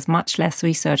works. There's much less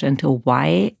research into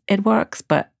why it works,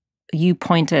 but you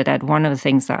pointed at one of the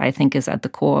things that I think is at the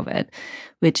core of it,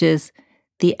 which is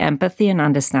the empathy and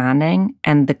understanding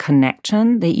and the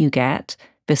connection that you get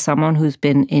with someone who's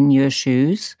been in your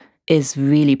shoes is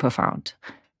really profound.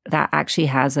 That actually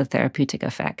has a therapeutic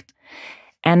effect.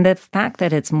 And the fact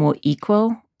that it's more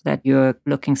equal, that you're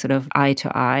looking sort of eye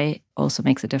to eye, also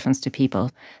makes a difference to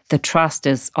people. The trust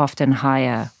is often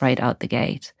higher right out the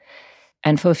gate.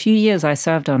 And for a few years, I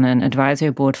served on an advisory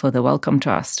board for the Wellcome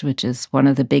Trust, which is one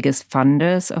of the biggest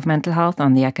funders of mental health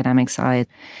on the academic side.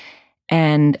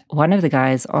 And one of the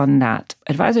guys on that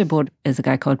advisory board is a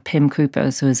guy called Pim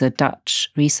Coopers, who is a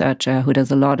Dutch researcher who does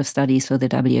a lot of studies for the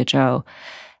WHO.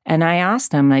 And I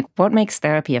asked him, like, what makes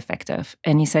therapy effective?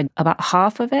 And he said about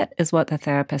half of it is what the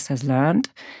therapist has learned.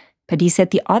 But he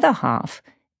said the other half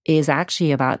is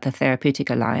actually about the therapeutic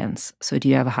alliance. So do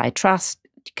you have a high trust?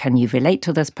 Can you relate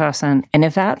to this person? And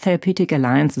if that therapeutic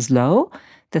alliance is low,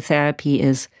 the therapy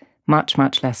is much,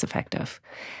 much less effective.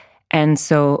 And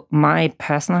so my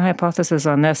personal hypothesis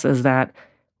on this is that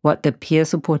what the peer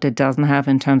supporter doesn't have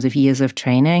in terms of years of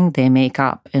training, they make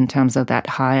up in terms of that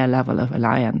higher level of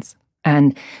alliance.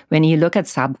 And when you look at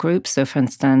subgroups, so for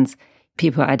instance,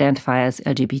 people who identify as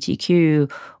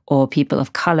LGBTQ or people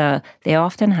of color, they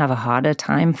often have a harder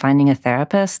time finding a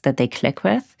therapist that they click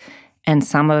with. And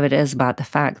some of it is about the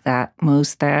fact that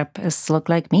most therapists look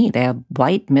like me. They're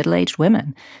white, middle-aged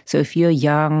women. So if you're a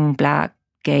young, Black,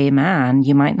 gay man,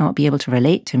 you might not be able to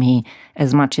relate to me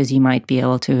as much as you might be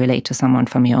able to relate to someone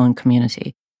from your own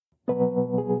community.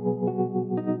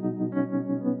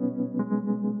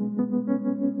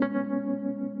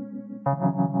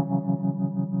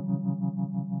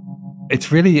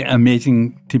 It's really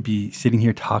amazing to be sitting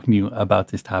here talking to you about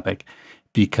this topic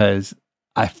because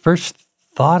I first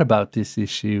thought about this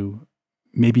issue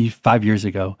maybe 5 years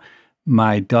ago.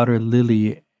 My daughter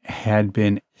Lily had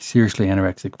been seriously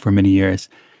anorexic for many years,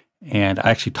 and I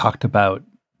actually talked about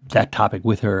that topic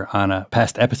with her on a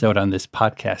past episode on this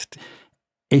podcast.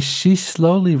 As she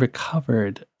slowly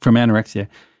recovered from anorexia,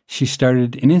 she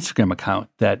started an Instagram account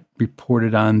that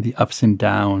reported on the ups and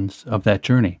downs of that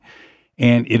journey.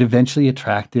 And it eventually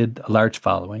attracted a large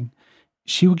following.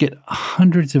 She would get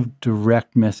hundreds of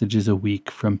direct messages a week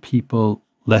from people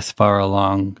less far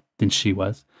along than she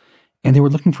was. And they were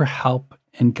looking for help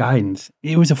and guidance.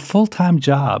 It was a full-time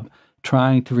job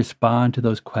trying to respond to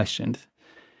those questions.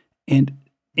 And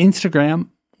Instagram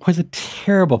was a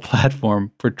terrible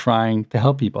platform for trying to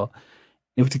help people.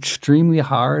 It was extremely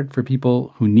hard for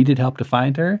people who needed help to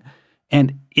find her.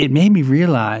 And it made me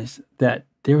realize that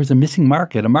there was a missing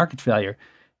market, a market failure.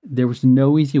 There was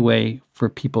no easy way for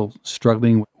people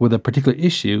struggling with a particular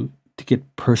issue to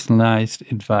get personalized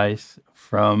advice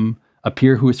from a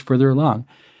peer who was further along.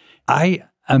 I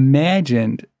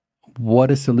imagined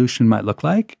what a solution might look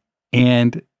like,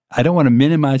 and I don't want to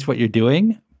minimize what you're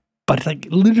doing, but it's like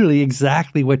literally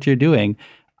exactly what you're doing.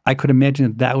 I could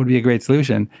imagine that would be a great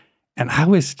solution, and I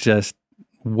was just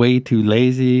way too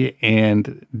lazy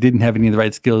and didn't have any of the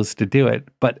right skills to do it,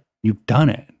 but you've done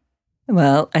it.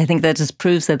 Well, I think that just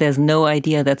proves that there's no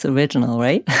idea that's original,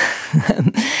 right?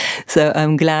 So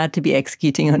I'm glad to be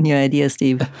executing on your idea,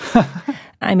 Steve.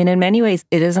 I mean, in many ways,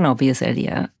 it is an obvious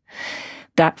idea.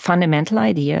 That fundamental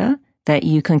idea that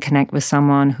you can connect with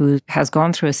someone who has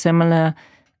gone through a similar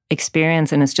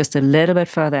experience and is just a little bit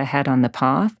further ahead on the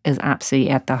path is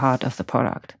absolutely at the heart of the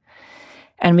product.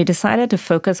 And we decided to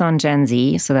focus on Gen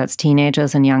Z, so that's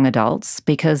teenagers and young adults,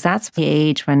 because that's the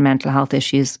age when mental health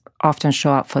issues often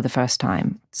show up for the first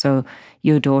time. So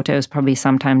your daughter is probably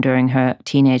sometime during her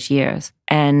teenage years.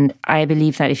 And I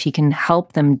believe that if you can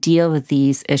help them deal with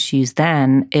these issues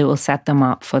then, it will set them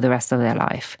up for the rest of their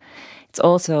life. It's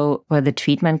also where the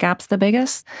treatment gap's the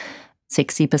biggest.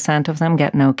 60% of them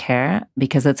get no care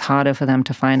because it's harder for them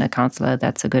to find a counselor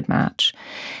that's a good match.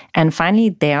 And finally,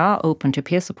 they are open to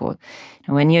peer support.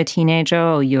 When you're a teenager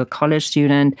or you're a college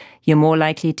student, you're more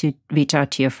likely to reach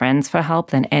out to your friends for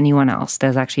help than anyone else.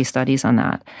 There's actually studies on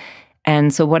that.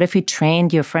 And so what if you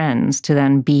trained your friends to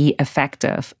then be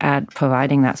effective at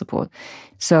providing that support?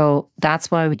 So that's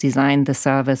why we designed the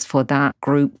service for that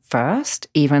group first,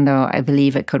 even though I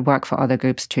believe it could work for other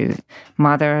groups too.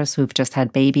 Mothers who've just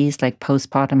had babies, like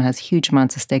postpartum has huge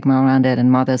amounts of stigma around it,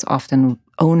 and mothers often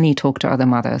only talk to other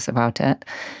mothers about it.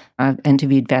 I've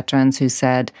interviewed veterans who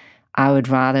said, I would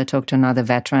rather talk to another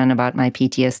veteran about my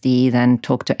PTSD than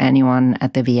talk to anyone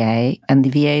at the VA. And the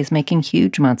VA is making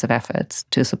huge amounts of efforts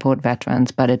to support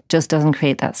veterans, but it just doesn't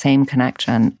create that same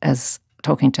connection as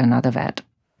talking to another vet.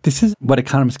 This is what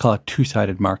economists call a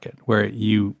two-sided market, where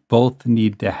you both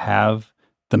need to have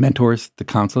the mentors, the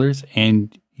counselors,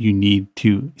 and you need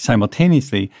to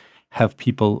simultaneously have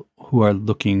people who are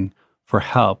looking for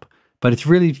help. But it's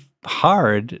really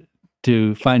hard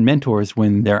to find mentors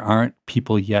when there aren't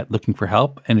people yet looking for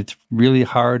help. And it's really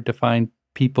hard to find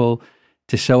people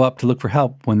to show up to look for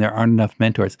help when there aren't enough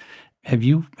mentors. Have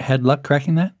you had luck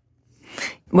cracking that?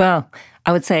 Well,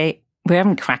 I would say we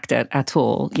haven't cracked it at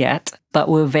all yet, but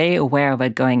we're very aware of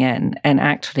it going in. And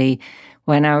actually,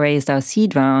 when I raised our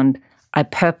seed round, I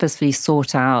purposely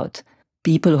sought out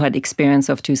people who had experience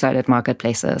of two-sided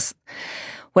marketplaces.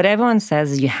 What everyone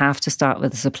says is you have to start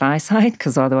with the supply side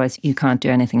because otherwise you can't do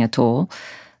anything at all.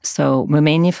 So we're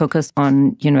mainly focused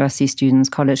on university students,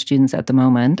 college students at the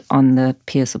moment on the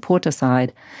peer supporter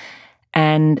side.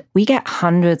 And we get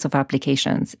hundreds of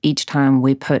applications each time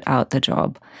we put out the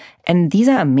job. And these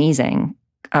are amazing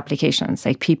applications,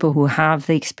 like people who have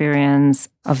the experience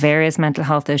of various mental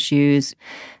health issues.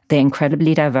 They're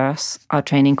incredibly diverse. Our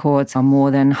training cohorts are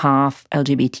more than half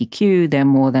LGBTQ. They're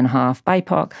more than half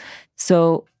BIPOC.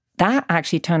 So that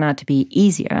actually turned out to be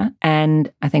easier.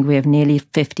 And I think we have nearly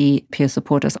 50 peer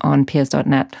supporters on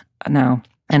peers.net now.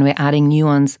 And we're adding new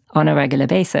ones on a regular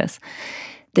basis.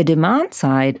 The demand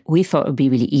side, we thought would be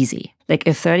really easy. Like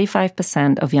if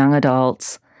 35% of young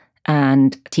adults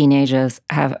and teenagers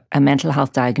have a mental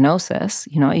health diagnosis,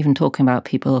 you're not even talking about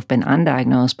people who've been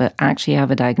undiagnosed, but actually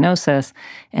have a diagnosis,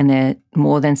 and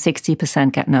more than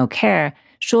 60% get no care,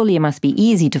 surely it must be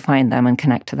easy to find them and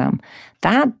connect to them.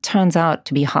 That turns out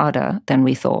to be harder than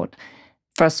we thought.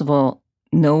 First of all,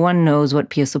 no one knows what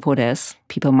peer support is.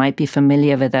 People might be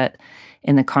familiar with it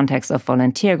in the context of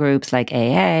volunteer groups like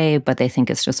AA, but they think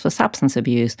it's just for substance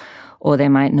abuse. Or they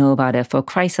might know about it for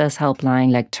crisis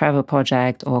helpline like Trevor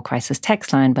Project or crisis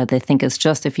text line, but they think it's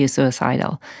just if you're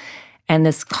suicidal. And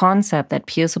this concept that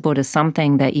peer support is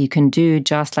something that you can do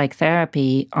just like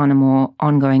therapy on a more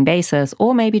ongoing basis,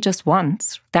 or maybe just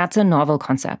once, that's a novel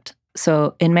concept.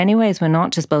 So in many ways, we're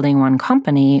not just building one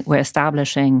company, we're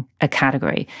establishing a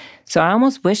category. So I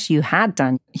almost wish you had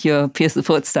done your peer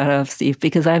support startup, Steve,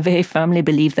 because I very firmly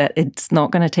believe that it's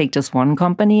not going to take just one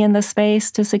company in this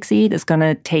space to succeed. It's going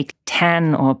to take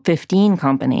 10 or 15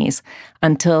 companies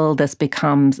until this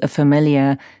becomes a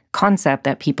familiar concept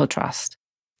that people trust.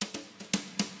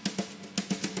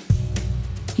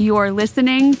 You're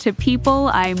listening to People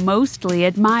I Mostly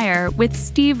Admire with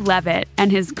Steve Levitt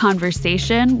and his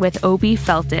conversation with Obi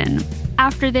Felten.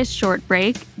 After this short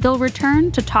break, they'll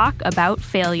return to talk about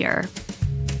failure.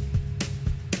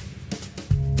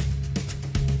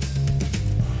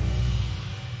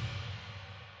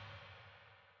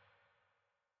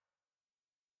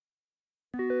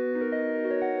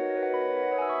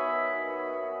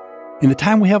 In the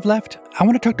time we have left, I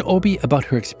want to talk to Obi about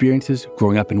her experiences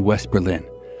growing up in West Berlin.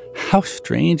 How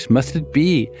strange must it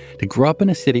be to grow up in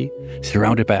a city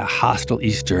surrounded by a hostile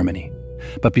East Germany?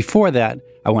 But before that,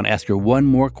 I want to ask her one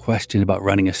more question about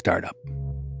running a startup.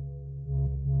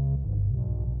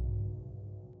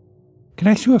 Can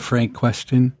I ask you a frank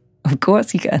question? Of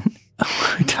course you can.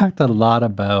 We talked a lot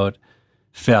about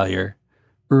failure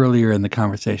earlier in the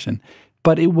conversation,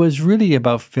 but it was really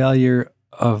about failure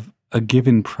of a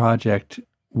given project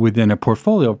within a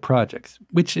portfolio of projects,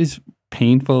 which is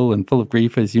painful and full of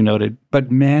grief, as you noted, but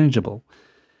manageable.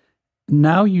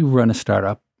 Now you run a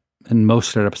startup, and most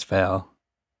startups fail.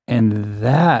 And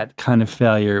that kind of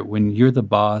failure, when you're the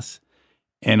boss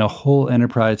and a whole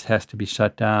enterprise has to be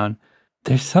shut down,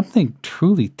 there's something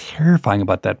truly terrifying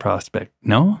about that prospect,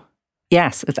 no?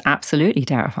 Yes, it's absolutely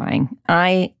terrifying.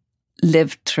 I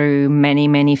lived through many,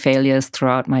 many failures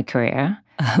throughout my career.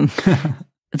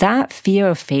 That fear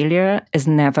of failure is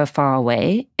never far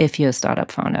away if you're a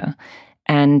startup founder.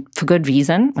 And for good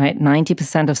reason, right?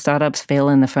 90% of startups fail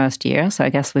in the first year. So I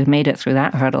guess we've made it through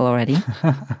that hurdle already.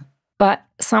 But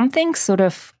something sort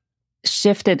of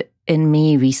shifted in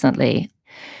me recently.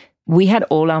 We had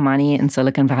all our money in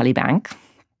Silicon Valley Bank.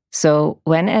 So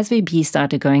when SVB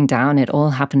started going down, it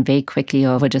all happened very quickly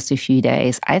over just a few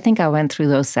days. I think I went through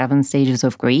those 7 stages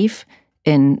of grief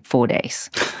in 4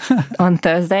 days. On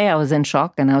Thursday, I was in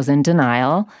shock and I was in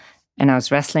denial. And I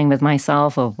was wrestling with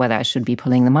myself of whether I should be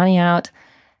pulling the money out.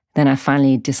 Then I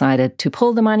finally decided to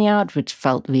pull the money out, which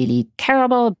felt really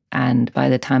terrible. And by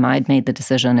the time I'd made the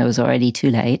decision, it was already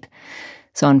too late.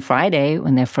 So on Friday,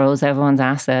 when they froze everyone's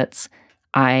assets,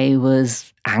 I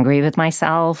was angry with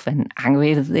myself and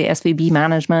angry with the SVB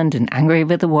management and angry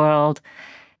with the world.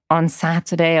 On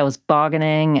Saturday, I was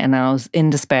bargaining and I was in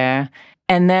despair.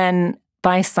 And then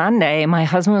by Sunday, my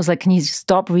husband was like, can you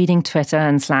stop reading Twitter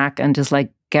and Slack and just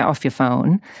like get off your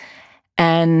phone?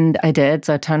 And I did.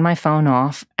 So I turned my phone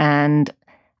off and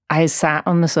I sat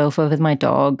on the sofa with my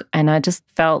dog and I just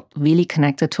felt really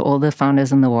connected to all the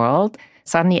founders in the world.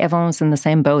 Suddenly everyone was in the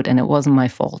same boat and it wasn't my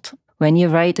fault. When you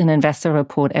write an investor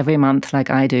report every month like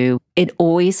I do, it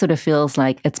always sort of feels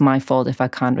like it's my fault if I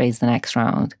can't raise the next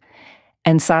round.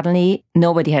 And suddenly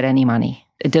nobody had any money.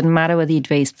 It didn't matter whether you'd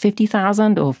raised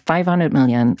 50,000 or 500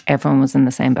 million, everyone was in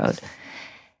the same boat.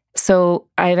 So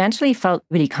I eventually felt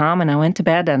really calm and I went to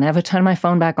bed. I never turned my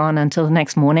phone back on until the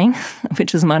next morning,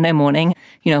 which was Monday morning,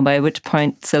 by which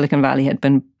point Silicon Valley had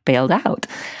been bailed out.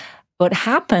 What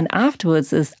happened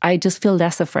afterwards is I just feel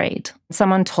less afraid.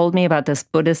 Someone told me about this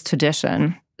Buddhist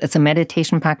tradition. It's a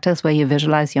meditation practice where you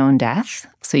visualize your own death.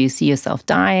 So you see yourself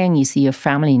dying, you see your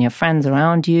family and your friends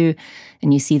around you,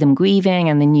 and you see them grieving,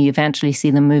 and then you eventually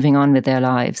see them moving on with their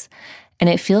lives. And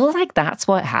it feels like that's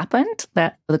what happened,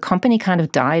 that the company kind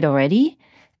of died already.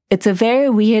 It's a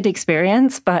very weird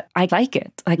experience, but I like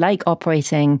it. I like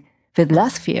operating with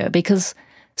less fear because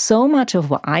so much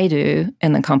of what I do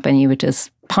in the company, which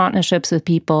is partnerships with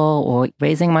people or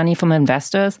raising money from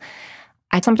investors,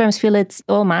 I sometimes feel it's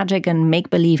all magic and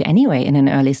make-believe anyway in an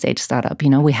early stage startup.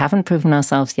 We haven't proven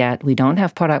ourselves yet. We don't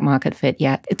have product market fit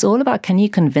yet. It's all about, can you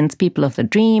convince people of the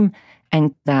dream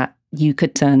and that you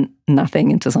could turn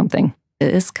nothing into something?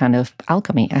 It is kind of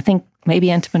alchemy. I think maybe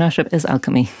entrepreneurship is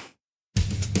alchemy.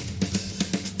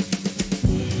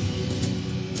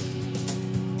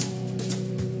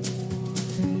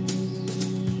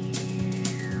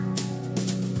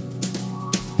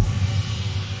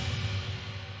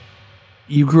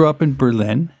 You grew up in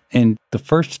Berlin, and the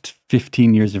first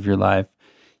 15 years of your life,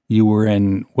 you were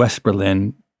in West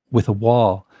Berlin with a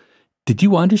wall. Did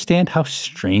you understand how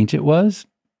strange it was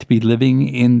to be living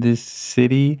in this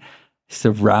city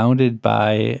surrounded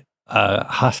by a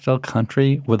hostile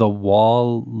country with a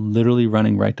wall literally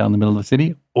running right down the middle of the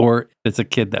city? Or as a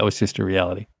kid, that was just a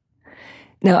reality?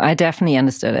 No, I definitely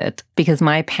understood it because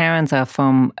my parents are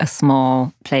from a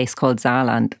small place called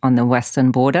Saarland on the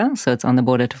western border. So it's on the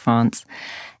border to France.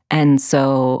 And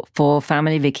so for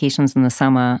family vacations in the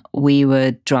summer, we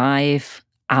would drive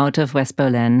out of West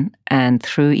Berlin and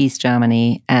through East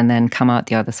Germany and then come out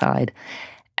the other side.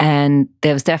 And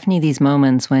there was definitely these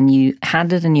moments when you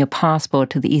handed in your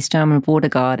passport to the East German border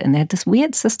guard, and they had this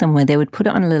weird system where they would put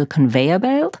it on a little conveyor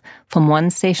belt from one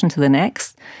station to the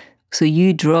next. So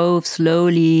you drove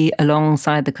slowly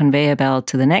alongside the conveyor belt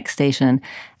to the next station.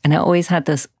 And I always had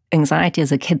this anxiety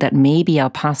as a kid that maybe our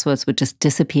passports would just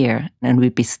disappear and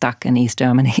we'd be stuck in East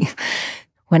Germany.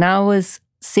 When I was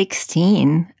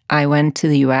 16, I went to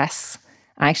the US.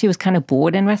 I actually was kind of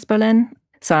bored in West Berlin.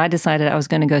 So I decided I was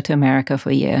going to go to America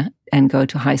for a year and go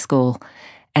to high school.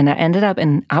 And I ended up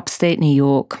in upstate New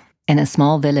York in a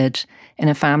small village in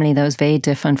a family that was very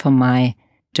different from my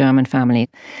German family.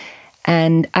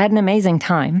 And I had an amazing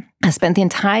time. I spent the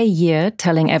entire year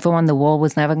telling everyone the wall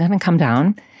was never going to come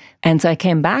down. And so I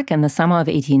came back in the summer of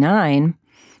 89,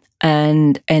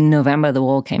 and in November, the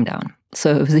wall came down.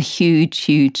 So it was a huge,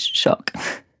 huge shock.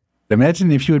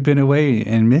 Imagine if you had been away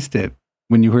and missed it.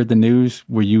 When you heard the news,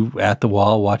 were you at the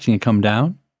wall watching it come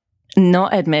down?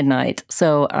 Not at midnight.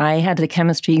 So I had a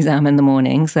chemistry exam in the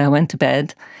morning, so I went to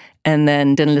bed and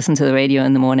then didn't listen to the radio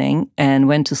in the morning and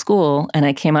went to school. And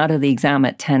I came out of the exam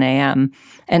at 10 a.m.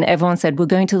 and everyone said, we're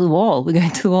going to the wall. We're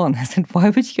going to the wall. And I said, why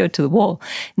would you go to the wall?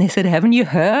 And they said, haven't you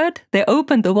heard? They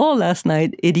opened the wall last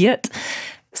night, idiot.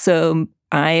 So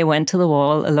I went to the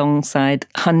wall alongside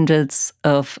hundreds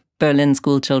of Berlin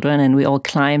school children, and we all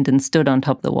climbed and stood on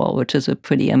top of the wall, which is a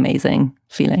pretty amazing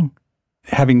feeling.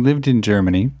 Having lived in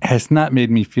Germany has not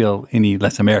made me feel any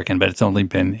less American, but it's only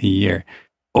been a year.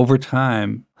 Over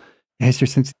time, has your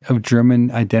sense of German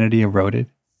identity eroded?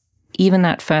 Even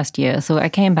that first year. So I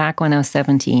came back when I was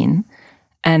 17,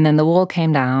 and then the wall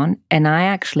came down. And I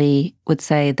actually would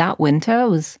say that winter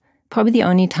was probably the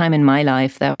only time in my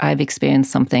life that I've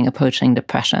experienced something approaching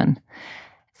depression.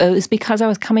 It was because I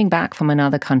was coming back from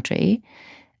another country.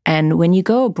 And when you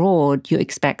go abroad, you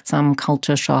expect some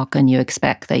culture shock and you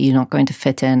expect that you're not going to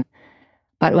fit in.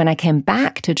 But when I came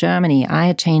back to Germany, I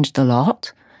had changed a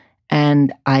lot.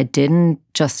 And I didn't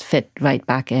just fit right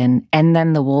back in. And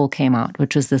then the wall came out,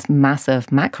 which was this massive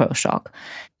macro shock,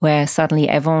 where suddenly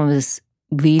everyone was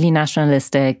really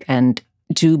nationalistic and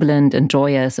jubilant and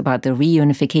joyous about the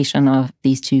reunification of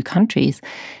these two countries,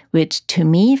 which to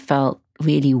me felt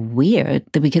really weird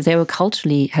because they were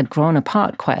culturally had grown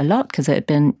apart quite a lot because it had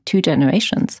been 2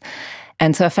 generations.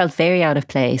 And so I felt very out of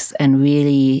place and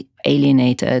really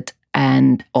alienated,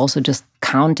 and also just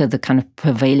counter the kind of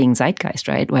prevailing zeitgeist,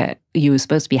 right? Where you were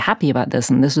supposed to be happy about this,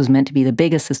 and this was meant to be the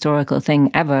biggest historical thing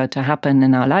ever to happen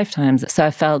in our lifetimes. So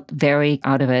I felt very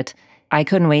out of it. I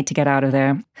couldn't wait to get out of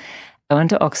there. I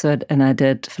went to Oxford and I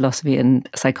did philosophy and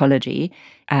psychology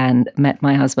and met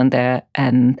my husband there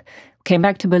and came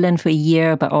back to Berlin for a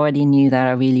year, but already knew that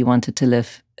I really wanted to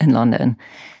live in London.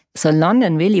 So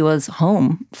London really was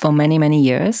home for many, many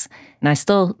years. And I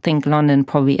still think London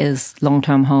probably is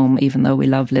long-term home, even though we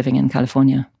love living in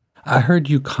California. I heard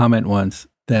you comment once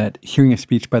that hearing a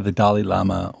speech by the Dalai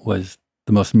Lama was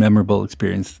the most memorable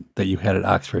experience that you had at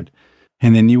Oxford.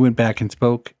 And then you went back and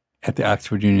spoke at the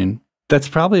Oxford Union. That's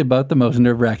probably about the most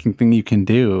nerve-wracking thing you can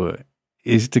do,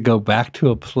 is to go back to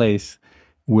a place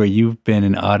where you've been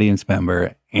an audience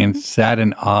member and sat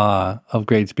in awe of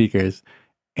great speakers,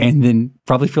 and then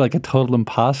probably feel like a total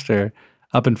imposter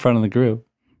up in front of the group.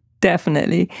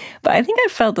 Definitely. But I think I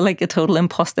felt like a total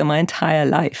imposter my entire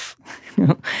life.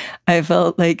 I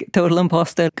felt like total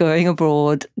imposter going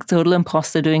abroad, total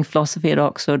imposter doing philosophy at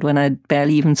Oxford when I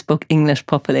barely even spoke English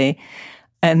properly.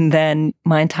 And then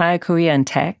my entire career in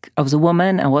tech, I was a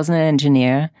woman, I wasn't an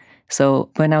engineer. So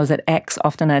when I was at X,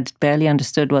 often I barely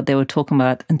understood what they were talking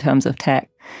about in terms of tech.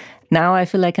 Now I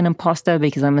feel like an imposter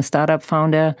because I'm a startup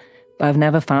founder, but I've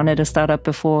never founded a startup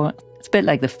before. It's a bit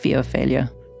like the fear of failure.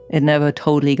 It never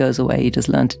totally goes away. You just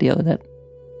learn to deal with it.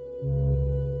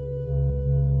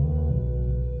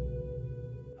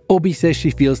 Obi says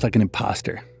she feels like an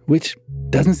imposter, which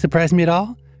doesn't surprise me at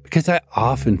all because I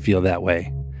often feel that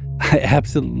way. I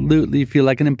absolutely feel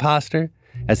like an imposter.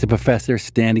 As a professor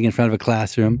standing in front of a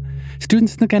classroom,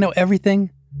 students think I know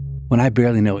everything when I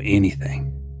barely know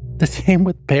anything. The same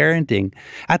with parenting.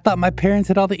 I thought my parents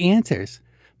had all the answers.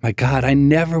 My God, I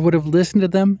never would have listened to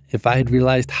them if I had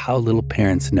realized how little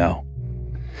parents know.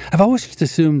 I've always just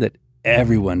assumed that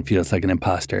everyone feels like an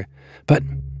imposter, but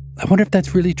I wonder if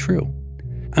that's really true.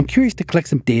 I'm curious to collect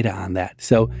some data on that,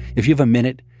 so if you have a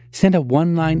minute, send a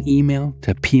one-line email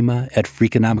to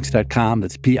pima@freakonomics.com,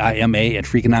 that's P-I-M-A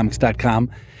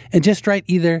 @freakonomics.com, and just write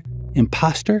either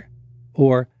imposter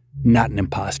or not an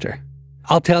imposter.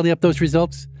 I'll tally up those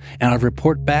results, and I'll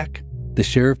report back the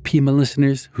share of Pima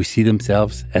listeners who see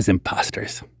themselves as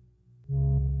imposters.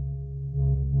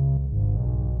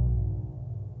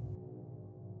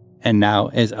 And now,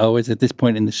 as always at this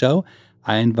point in the show,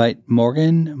 I invite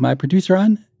Morgan, my producer,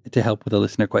 on to help with a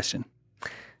listener question.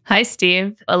 Hi,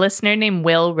 Steve. A listener named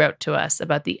Will wrote to us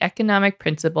about the economic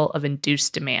principle of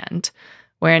induced demand,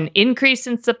 where an increase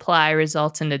in supply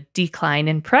results in a decline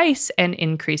in price and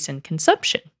increase in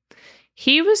consumption.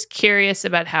 He was curious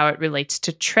about how it relates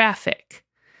to traffic.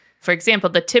 For example,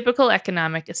 the typical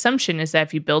economic assumption is that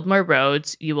if you build more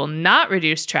roads, you will not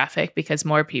reduce traffic because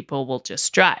more people will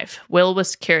just drive. Will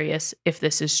was curious if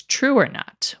this is true or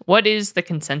not. What is the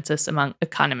consensus among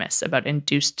economists about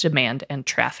induced demand and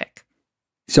traffic?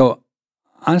 So,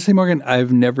 honestly, Morgan,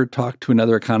 I've never talked to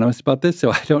another economist about this,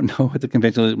 so I don't know what the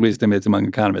conventional wisdom is among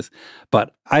economists.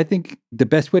 But I think the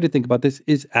best way to think about this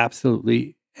is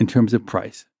absolutely in terms of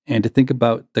price and to think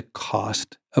about the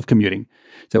cost of commuting.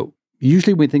 So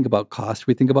usually when we think about cost,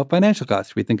 we think about financial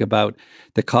costs. We think about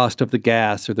the cost of the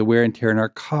gas or the wear and tear in our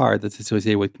car that's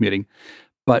associated with commuting.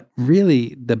 But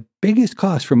really, the biggest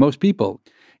cost for most people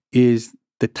is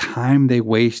the time they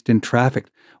waste in traffic,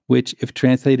 which, if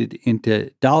translated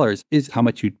into dollars, is how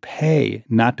much you'd pay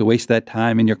not to waste that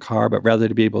time in your car, but rather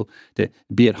to be able to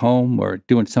be at home or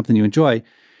doing something you enjoy.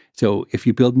 So if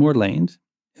you build more lanes,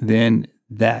 then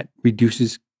that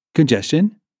reduces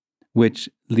congestion, which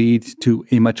leads to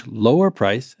a much lower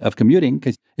price of commuting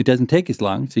because it doesn't take as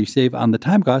long, so you save on the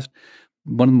time cost.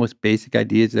 One of the most basic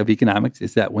ideas of economics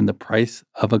is that when the price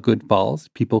of a good falls,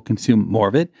 people consume more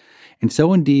of it. And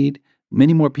so indeed,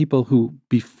 many more people who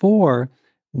before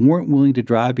weren't willing to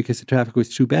drive because the traffic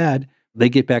was too bad, they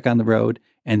get back on the road,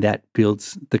 and that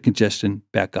builds the congestion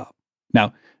back up.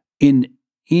 Now, in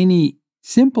any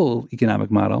simple economic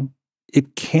model,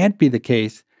 it can't be the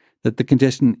case that the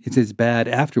congestion is as bad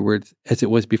afterwards as it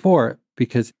was before,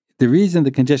 because the reason the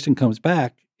congestion comes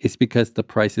back is because the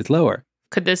price is lower.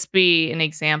 Could this be an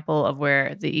example of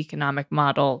where the economic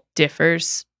model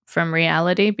differs from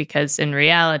reality? Because in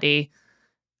reality,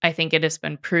 I think it has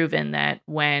been proven that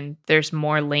when there's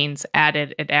more lanes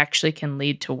added, it actually can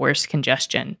lead to worse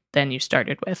congestion than you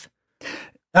started with.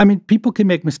 I mean, people can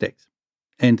make mistakes.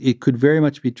 And it could very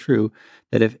much be true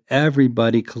that if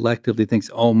everybody collectively thinks,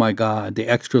 oh my God, the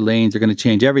extra lanes are going to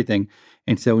change everything,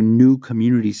 and so new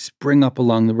communities spring up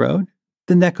along the road,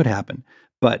 then that could happen.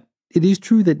 But it is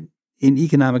true that in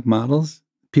economic models,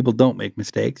 people don't make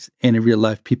mistakes, and in real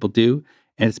life, people do,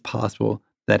 and it's possible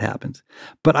that happens.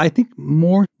 But I think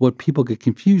more what people get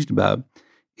confused about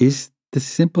is the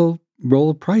simple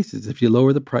role of prices. If you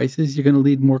lower the prices, you're going to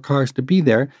lead more cars to be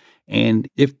there. And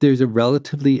if there's a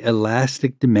relatively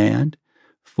elastic demand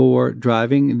for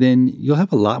driving, then you'll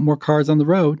have a lot more cars on the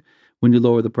road when you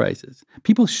lower the prices.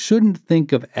 People shouldn't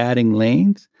think of adding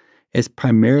lanes as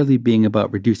primarily being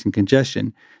about reducing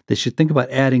congestion. They should think about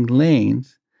adding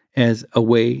lanes as a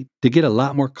way to get a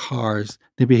lot more cars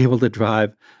to be able to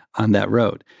drive on that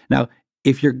road. Now,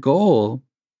 if your goal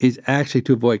is actually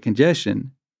to avoid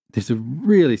congestion, there's a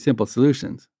really simple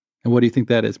solutions. And what do you think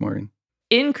that is, Morgan?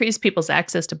 Increase people's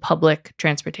access to public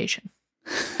transportation.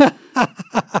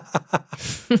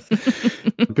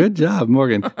 Good job,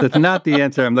 Morgan. That's not the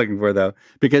answer I'm looking for, though,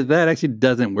 because that actually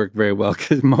doesn't work very well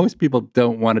because most people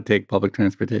don't want to take public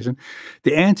transportation.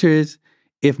 The answer is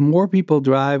if more people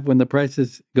drive when the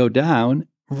prices go down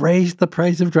raise the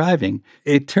price of driving.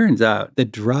 It turns out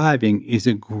that driving is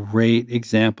a great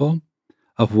example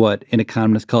of what an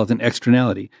economist calls an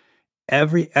externality.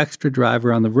 Every extra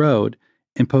driver on the road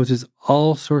imposes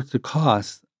all sorts of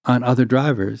costs on other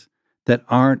drivers that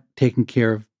aren't taken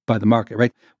care of by the market,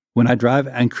 right? When I drive,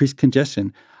 I increase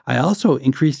congestion. I also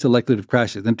increase the likelihood of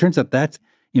crashes. And it turns out that's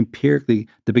empirically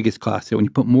the biggest cost. So when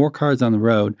you put more cars on the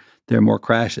road, there are more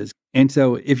crashes. And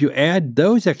so if you add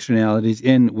those externalities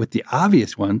in with the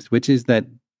obvious ones, which is that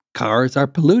cars are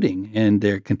polluting and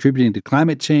they're contributing to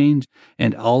climate change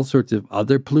and all sorts of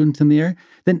other pollutants in the air,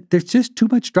 then there's just too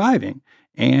much driving.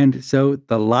 And so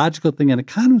the logical thing an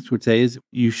economist would say is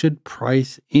you should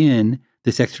price in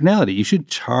this externality. You should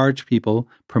charge people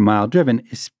per mile driven,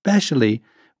 especially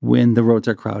when the roads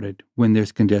are crowded, when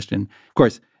there's congestion. Of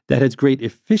course, that has great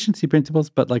efficiency principles,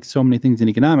 but like so many things in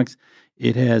economics,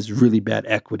 it has really bad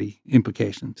equity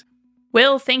implications.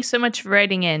 Will, thanks so much for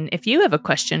writing in. If you have a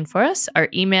question for us, our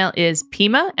email is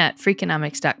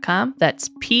pima@freakonomics.com. That's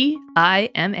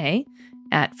PIMA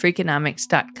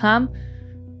 @freakonomics.com.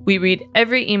 We read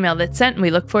every email that's sent, and we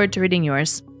look forward to reading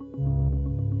yours.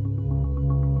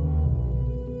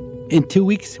 In 2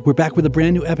 weeks, we're back with a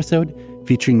brand new episode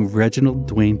featuring Reginald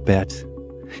Dwayne Betts.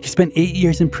 He spent 8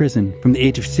 years in prison from the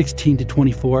age of 16 to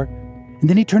 24, and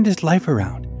then he turned his life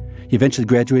around. He eventually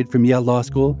graduated from Yale Law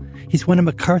School. He's won a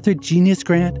MacArthur Genius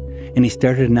Grant, and he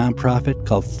started a nonprofit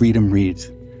called Freedom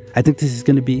Reads. I think this is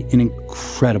going to be an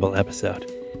incredible episode.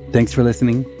 Thanks for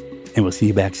listening, and we'll see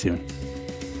you back soon.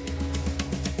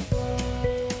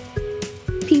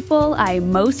 People I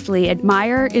Mostly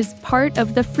Admire is part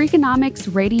of the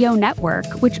Freakonomics Radio Network,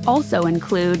 which also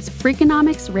includes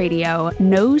Freakonomics Radio,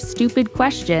 No Stupid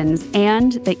Questions,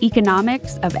 and The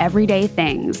Economics of Everyday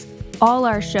Things. All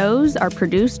our shows are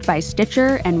produced by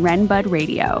Stitcher and Renbud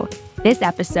Radio. This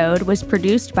episode was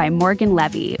produced by Morgan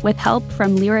Levy with help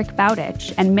from Lyric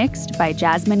Bowditch and mixed by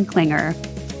Jasmine Klinger.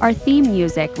 Our theme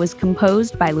music was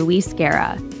composed by Luis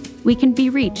Guerra. We can be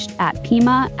reached at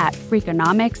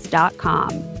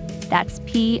pima@freakonomics.com. That's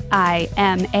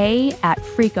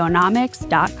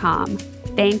PIMA@freakonomics.com.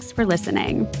 Thanks for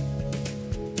listening.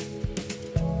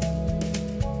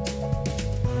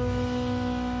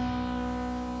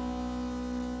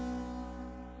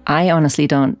 I honestly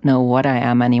don't know what I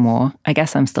am anymore. I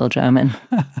guess I'm still German.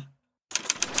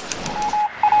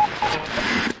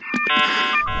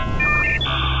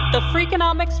 The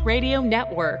Freakonomics Radio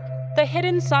Network, the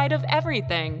hidden side of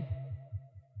everything.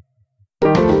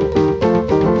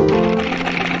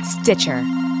 Stitcher.